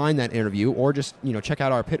can find that interview, or just check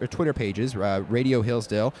out our Twitter pages, Radio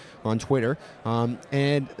Hillsdale on Twitter,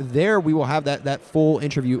 and there we will have that full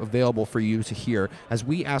interview available for you to hear as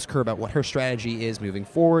we ask her about what her strategy is moving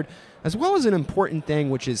forward, as well as an important thing,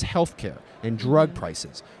 which is healthcare and drug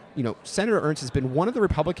prices. Senator Ernst has been one of the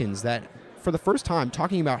Republicans that, for the first time,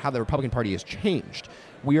 talking about how the Republican Party has changed.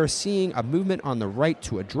 We are seeing a movement on the right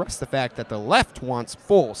to address the fact that the left wants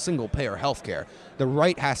full single-payer health care. The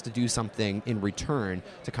right has to do something in return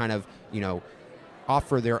to kind of,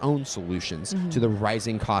 offer their own solutions to the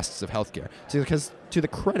rising costs of health care. Because to the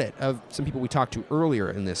credit of some people we talked to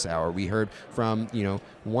earlier in this hour, we heard from,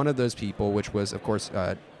 one of those people, which was, of course,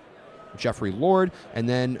 Jeffrey Lord. And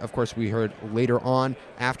then, of course, we heard later on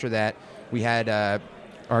after that, we had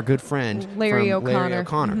our good friend Larry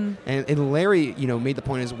O'Connor. And Larry, made the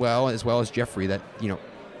point as well as Jeffrey, that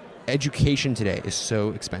education today is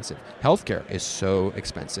so expensive. Healthcare is so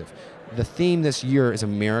expensive. The theme this year is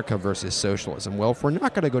America versus socialism. Well, if we're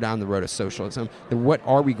not going to go down the road of socialism, then what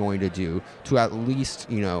are we going to do to at least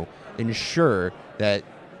ensure that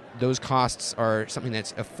those costs are something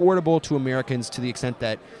that's affordable to Americans to the extent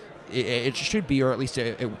that it should be, or at least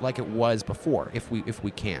like it was before, if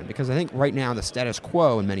we can. Because I think right now the status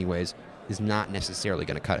quo in many ways is not necessarily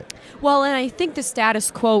going to cut it. Well, and I think the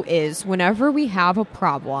status quo is whenever we have a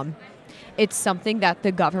problem, it's something that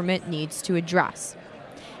the government needs to address.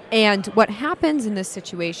 And what happens in this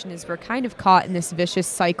situation is we're kind of caught in this vicious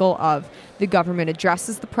cycle of the government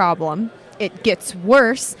addresses the problem, it gets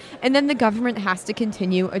worse, and then the government has to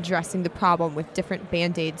continue addressing the problem with different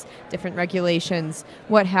band-aids, different regulations,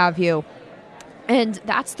 what have you. And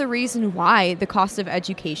that's the reason why the cost of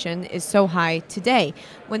education is so high today.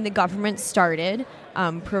 When the government started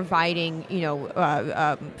providing,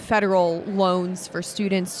 federal loans for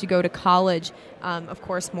students to go to college, of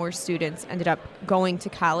course, more students ended up going to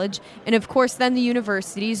college. And of course, then the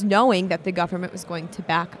universities, knowing that the government was going to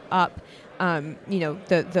back up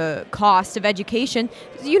the cost of education,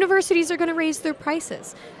 the universities are going to raise their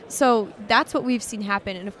prices. So that's what we've seen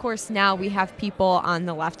happen. And of course, now we have people on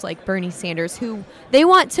the left like Bernie Sanders who they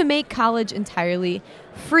want to make college entirely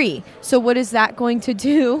free. So what is that going to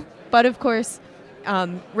do? But of course,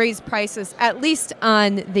 raise prices, at least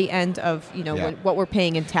on the end of what we're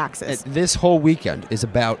paying in taxes. This whole weekend is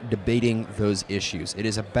about debating those issues. It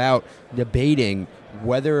is about debating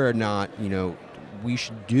whether or not we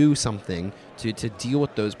should do something to deal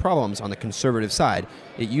with those problems on the conservative side.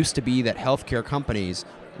 It used to be that healthcare companies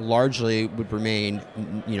largely would remain,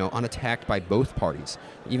 unattacked by both parties.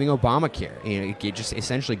 Even Obamacare, it just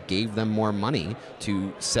essentially gave them more money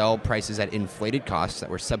to sell prices at inflated costs that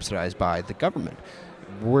were subsidized by the government.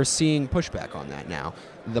 We're seeing pushback on that now.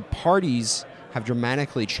 The parties have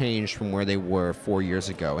dramatically changed from where they were 4 years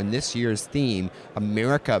ago. And this year's theme,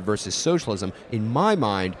 America versus socialism, in my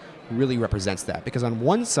mind, really represents that. Because on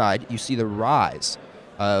one side, you see the rise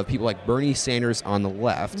of people like Bernie Sanders on the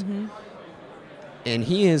left, and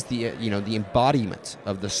he is the embodiment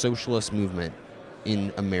of the socialist movement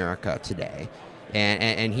in America today,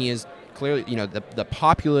 and he is clearly the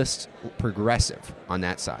populist progressive on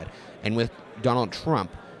that side. And with Donald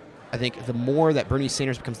Trump, I think the more that Bernie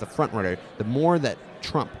Sanders becomes the front runner, the more that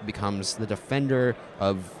Trump becomes the defender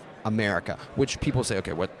of America, which people say,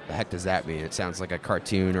 okay, what the heck does that mean? It sounds like a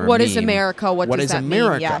cartoon or what a is meme. America? What does is that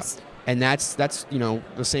America? mean? Yes. And that's the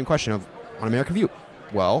same question of on American View.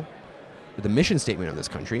 Well, the mission statement of this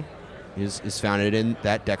country is founded in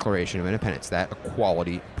that Declaration of Independence, that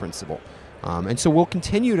equality principle. And so we'll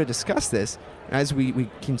continue to discuss this as we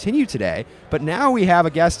continue today. But now we have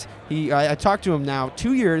a guest. I talked to him now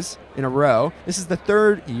 2 years in a row. This is the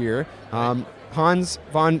third year. Hans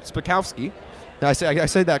von Spakovsky. I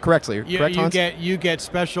said that correctly. Correct, Hans? You get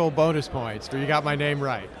special bonus points for you got my name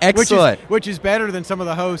right. Excellent. Which is better than some of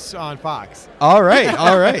the hosts on Fox. All right.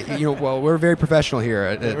 Well, we're very professional here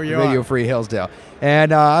at Radio Free Hillsdale.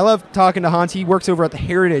 And I love talking to Hans. He works over at the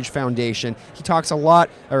Heritage Foundation. He talks a lot,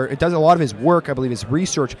 or it does a lot of his work. I believe his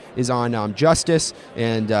research is on justice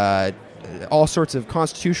and all sorts of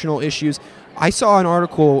constitutional issues. I saw an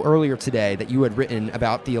article earlier today that you had written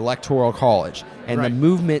about the Electoral College and the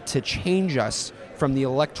movement to change us from the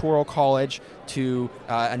Electoral College to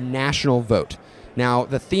a national vote. Now,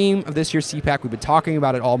 the theme of this year's CPAC, we've been talking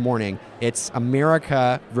about it all morning. It's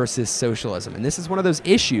America versus socialism. And this is one of those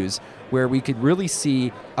issues where we could really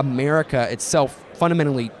see America itself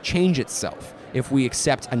fundamentally change itself if we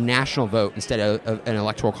accept a national vote instead of an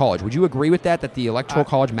electoral college. Would you agree with that the electoral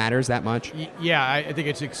college matters that much? Yeah, I think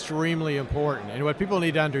it's extremely important. And what people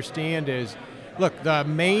need to understand is, look, the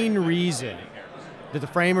main reason that the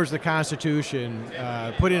framers of the Constitution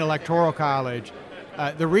put in electoral college,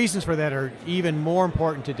 the reasons for that are even more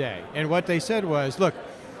important today. And what they said was, look,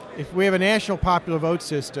 if we have a national popular vote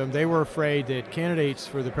system, they were afraid that candidates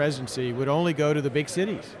for the presidency would only go to the big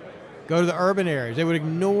cities, go to the urban areas. They would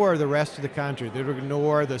ignore the rest of the country. They would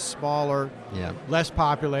ignore the smaller, less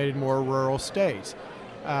populated, more rural states.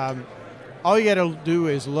 All you got to do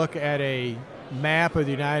is look at a map of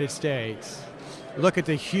the United States, look at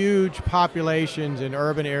the huge populations in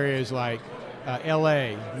urban areas like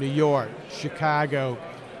LA, New York, Chicago,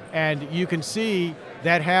 and you can see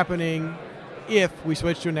that happening if we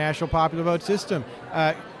switch to a national popular vote system.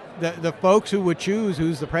 The folks who would choose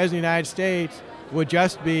who's the president of the United States would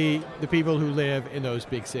just be the people who live in those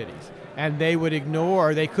big cities. And they could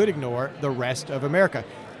ignore the rest of America.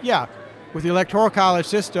 Yeah, with the Electoral College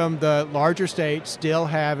system, the larger states still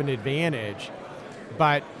have an advantage,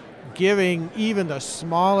 but giving even the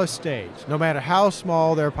smallest states, no matter how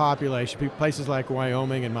small their population, places like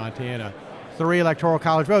Wyoming and Montana, 3 Electoral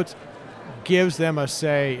College votes, gives them a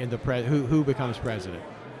say in who becomes president.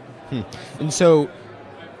 And so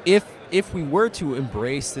if we were to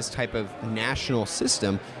embrace this type of national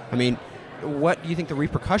system, I mean, what do you think the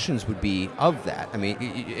repercussions would be of that? I mean,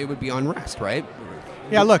 it would be unrest, right?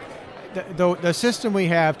 Yeah, look, the system we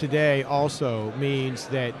have today also means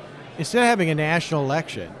that instead of having a national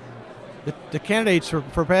election, the candidates for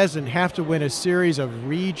president have to win a series of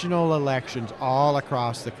regional elections all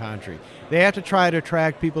across the country. They have to try to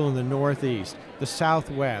attract people in the Northeast, the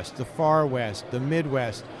Southwest, the Far West, the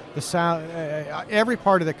Midwest, the South, every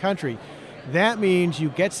part of the country. That means you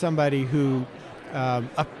get somebody who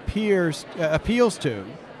appeals to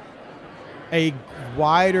a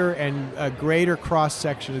wider and a greater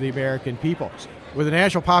cross-section of the American people. With a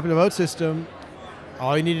national popular vote system,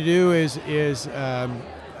 all you need to do is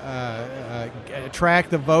attract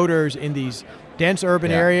the voters in these dense urban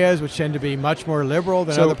areas, which tend to be much more liberal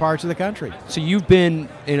than other parts of the country. So you've been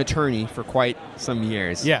an attorney for quite some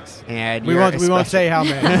years. Yes. And we won't say how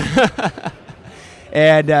many.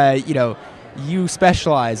 And, you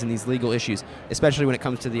specialize in these legal issues, especially when it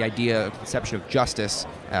comes to the idea of conception of justice.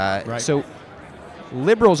 Right. So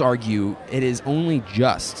liberals argue it is only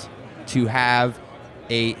just to have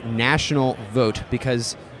a national vote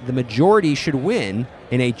because the majority should win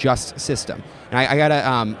in a just system. And I got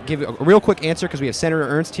to give a real quick answer because we have Senator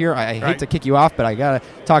Ernst here. I hate to kick you off, but I got to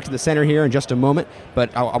talk to the senator here in just a moment.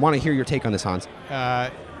 But I want to hear your take on this, Hans.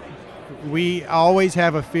 We always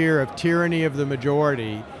have a fear of tyranny of the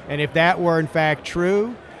majority. And if that were in fact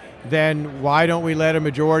true, then why don't we let a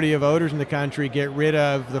majority of voters in the country get rid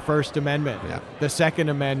of the First Amendment, the Second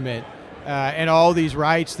Amendment, and all these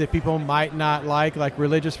rights that people might not like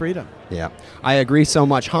religious freedom? Yeah, I agree so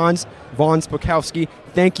much. Hans von Spakovsky,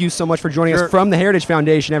 thank you so much for joining us from the Heritage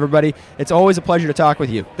Foundation, everybody. It's always a pleasure to talk with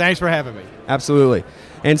you. Thanks for having me. Absolutely.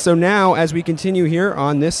 And so now, as we continue here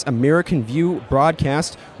on this American View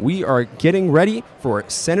broadcast, we are getting ready for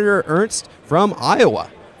Senator Ernst from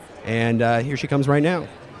Iowa. And here she comes right now.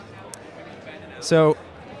 So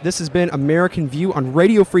this has been American View on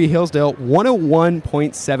Radio Free Hillsdale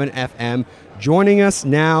 101.7 FM. Joining us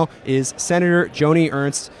now is Senator Joni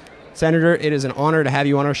Ernst. Senator, it is an honor to have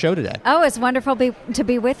you on our show today. Oh, it's wonderful to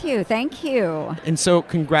be with you. Thank you. And so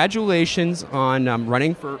congratulations on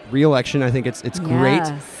running for re-election. I think it's great.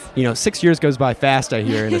 6 years goes by fast, I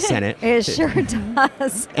hear, in the Senate. It sure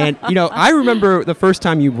does. And, I remember the first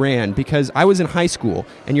time you ran because I was in high school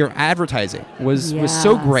and your advertising was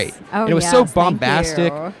so great. Oh, and it was so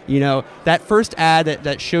bombastic. That first ad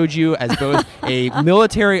that showed you as both a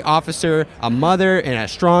military officer, a mother, and a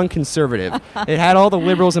strong conservative. It had all the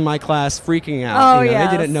liberals in my class freaking out.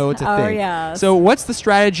 They didn't know what to think. Yes. So what's the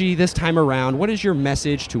strategy this time around? What is your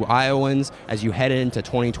message to Iowans as you head into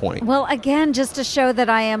 2020? Well, again, just to show that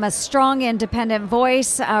I am a strong, independent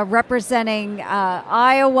voice representing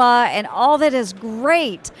Iowa and all that is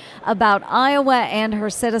great about Iowa and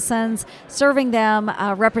her citizens, serving them,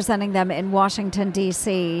 representing them in Washington,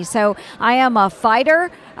 D.C. So I am a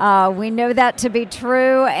fighter. We know that to be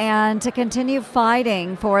true, and to continue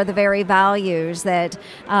fighting for the very values that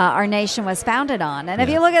our nation was founded on. And if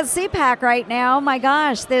you look at CPAC right now, my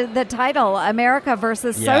gosh, the title, America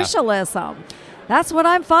versus Socialism, that's what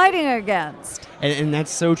I'm fighting against. And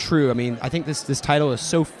that's so true. I mean, I think this title is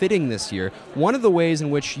so fitting this year. One of the ways in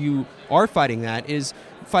which you are fighting that is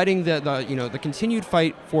fighting the continued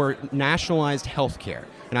fight for nationalized health care.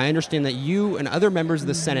 And I understand that you and other members of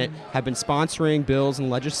the Senate have been sponsoring bills and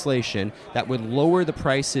legislation that would lower the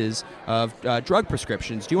prices of drug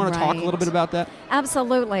prescriptions. Do you want to talk a little bit about that?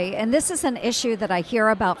 Absolutely. And this is an issue that I hear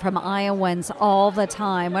about from Iowans all the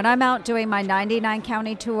time. When I'm out doing my 99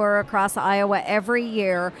 county tour across Iowa every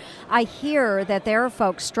year, I hear that there are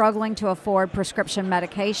folks struggling to afford prescription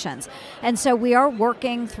medications. And so we are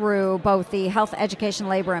working through both the Health, Education,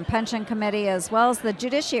 Labor, and Pension Committee as well as the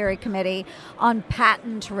Judiciary Committee on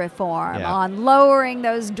patent reform, on lowering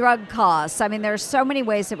those drug costs. I mean, there's so many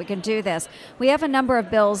ways that we can do this. We have a number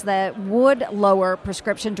of bills that would lower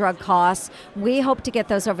prescription drug costs. We hope to get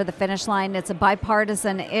those over the finish line. It's a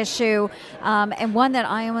bipartisan issue and one that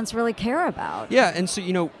Iowans really care about. Yeah, and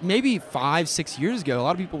so, maybe 5-6 years ago, a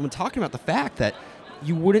lot of people have been talking about the fact that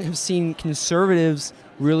you wouldn't have seen conservatives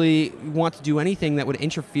really want to do anything that would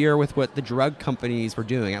interfere with what the drug companies were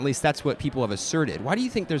doing. At least that's what people have asserted. Why do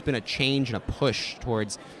you think there's been a change and a push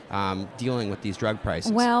towards dealing with these drug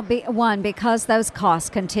prices? Well, because those costs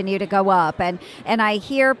continue to go up, and I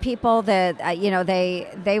hear people that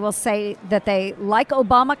they will say that they like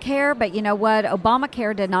Obamacare, but you know what?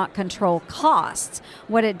 Obamacare did not control costs.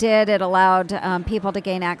 What it did, it allowed people to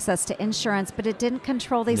gain access to insurance, but it didn't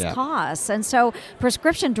control these costs. And so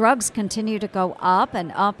prescription drugs continue to go up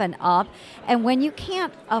and up and up. And when you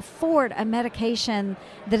can't afford a medication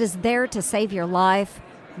that is there to save your life,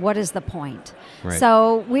 what is the point? Right.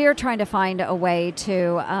 So we are trying to find a way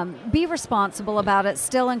to be responsible about it,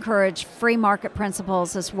 still encourage free market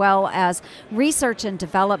principles as well as research and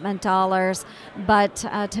development dollars, but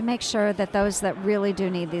to make sure that those that really do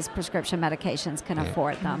need these prescription medications can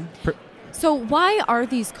afford them. So why are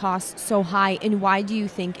these costs so high, and why do you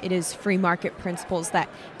think it is free market principles that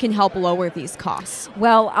can help lower these costs?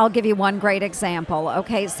 Well, I'll give you one great example.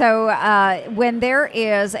 Okay, so when there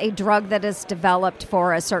is a drug that is developed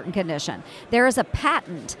for a certain condition, there is a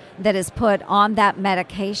patent that is put on that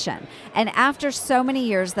medication. And after so many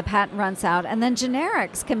years, the patent runs out, and then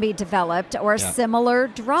generics can be developed or similar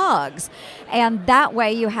drugs. And that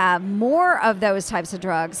way you have more of those types of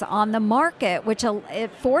drugs on the market, which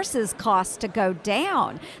it forces costs to go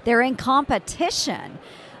down. They're in competition.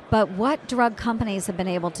 But what drug companies have been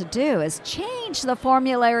able to do is change the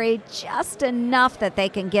formulary just enough that they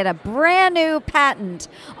can get a brand new patent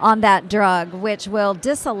on that drug, which will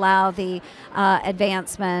disallow the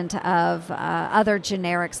advancement of other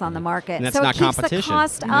generics on the market. And that's so not it keeps competition. The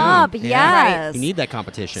cost up. Yes. Right. You need that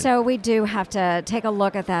competition. So we do have to take a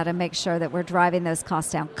look at that and make sure that we're driving those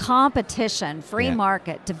costs down. Competition, free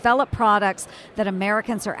market, develop products that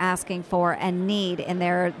Americans are asking for and need in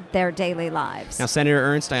their daily lives. Now, Senator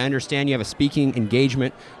Ernst, I understand you have a speaking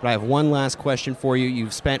engagement, but I have one last question for you.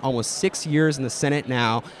 You've spent almost 6 years in the Senate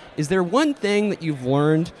now. Is there one thing that you've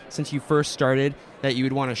learned since you first started that you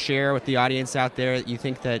would want to share with the audience out there that you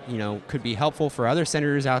think that could be helpful for other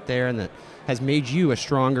senators out there and that has made you a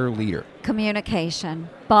stronger leader? Communication.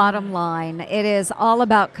 Bottom line, it is all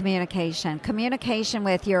about communication. Communication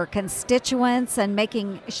with your constituents and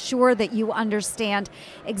making sure that you understand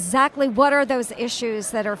exactly what are those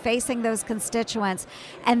issues that are facing those constituents,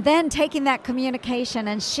 and then taking that communication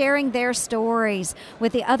and sharing their stories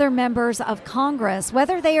with the other members of Congress,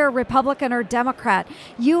 whether they are Republican or Democrat.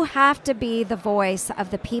 You have to be the voice of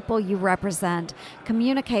the people you represent.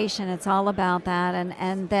 Communication, it's all about that.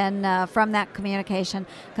 And then from that communication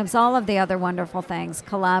comes all of the other wonderful things,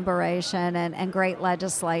 collaboration and great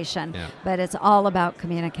legislation. But it's all about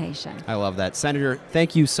communication. I love that. Senator,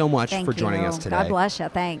 thank you so much for joining us today. God bless you.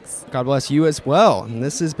 Thanks. God bless you as well. And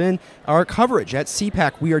this has been our coverage at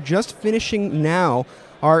CPAC. We are just finishing now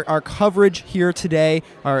our coverage here today,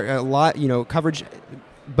 our coverage,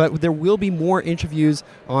 but there will be more interviews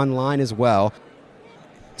online as well.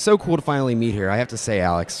 So cool to finally meet her, I have to say,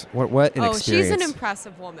 Alex. What an experience. She's an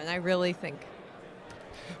impressive woman, I really think.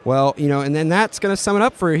 Well, and then that's going to sum it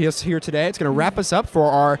up for us here today. It's going to wrap us up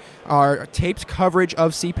for our taped coverage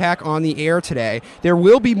of CPAC on the air today. There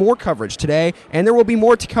will be more coverage today, and there will be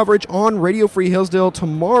more coverage on Radio Free Hillsdale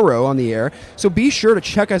tomorrow on the air. So be sure to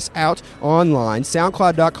check us out online,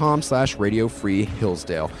 soundcloud.com/Radio Free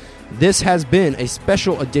Hillsdale. This has been a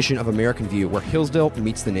special edition of American View, where Hillsdale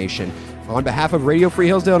meets the nation. On behalf of Radio Free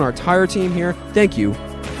Hillsdale and our entire team here, thank you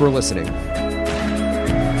for listening.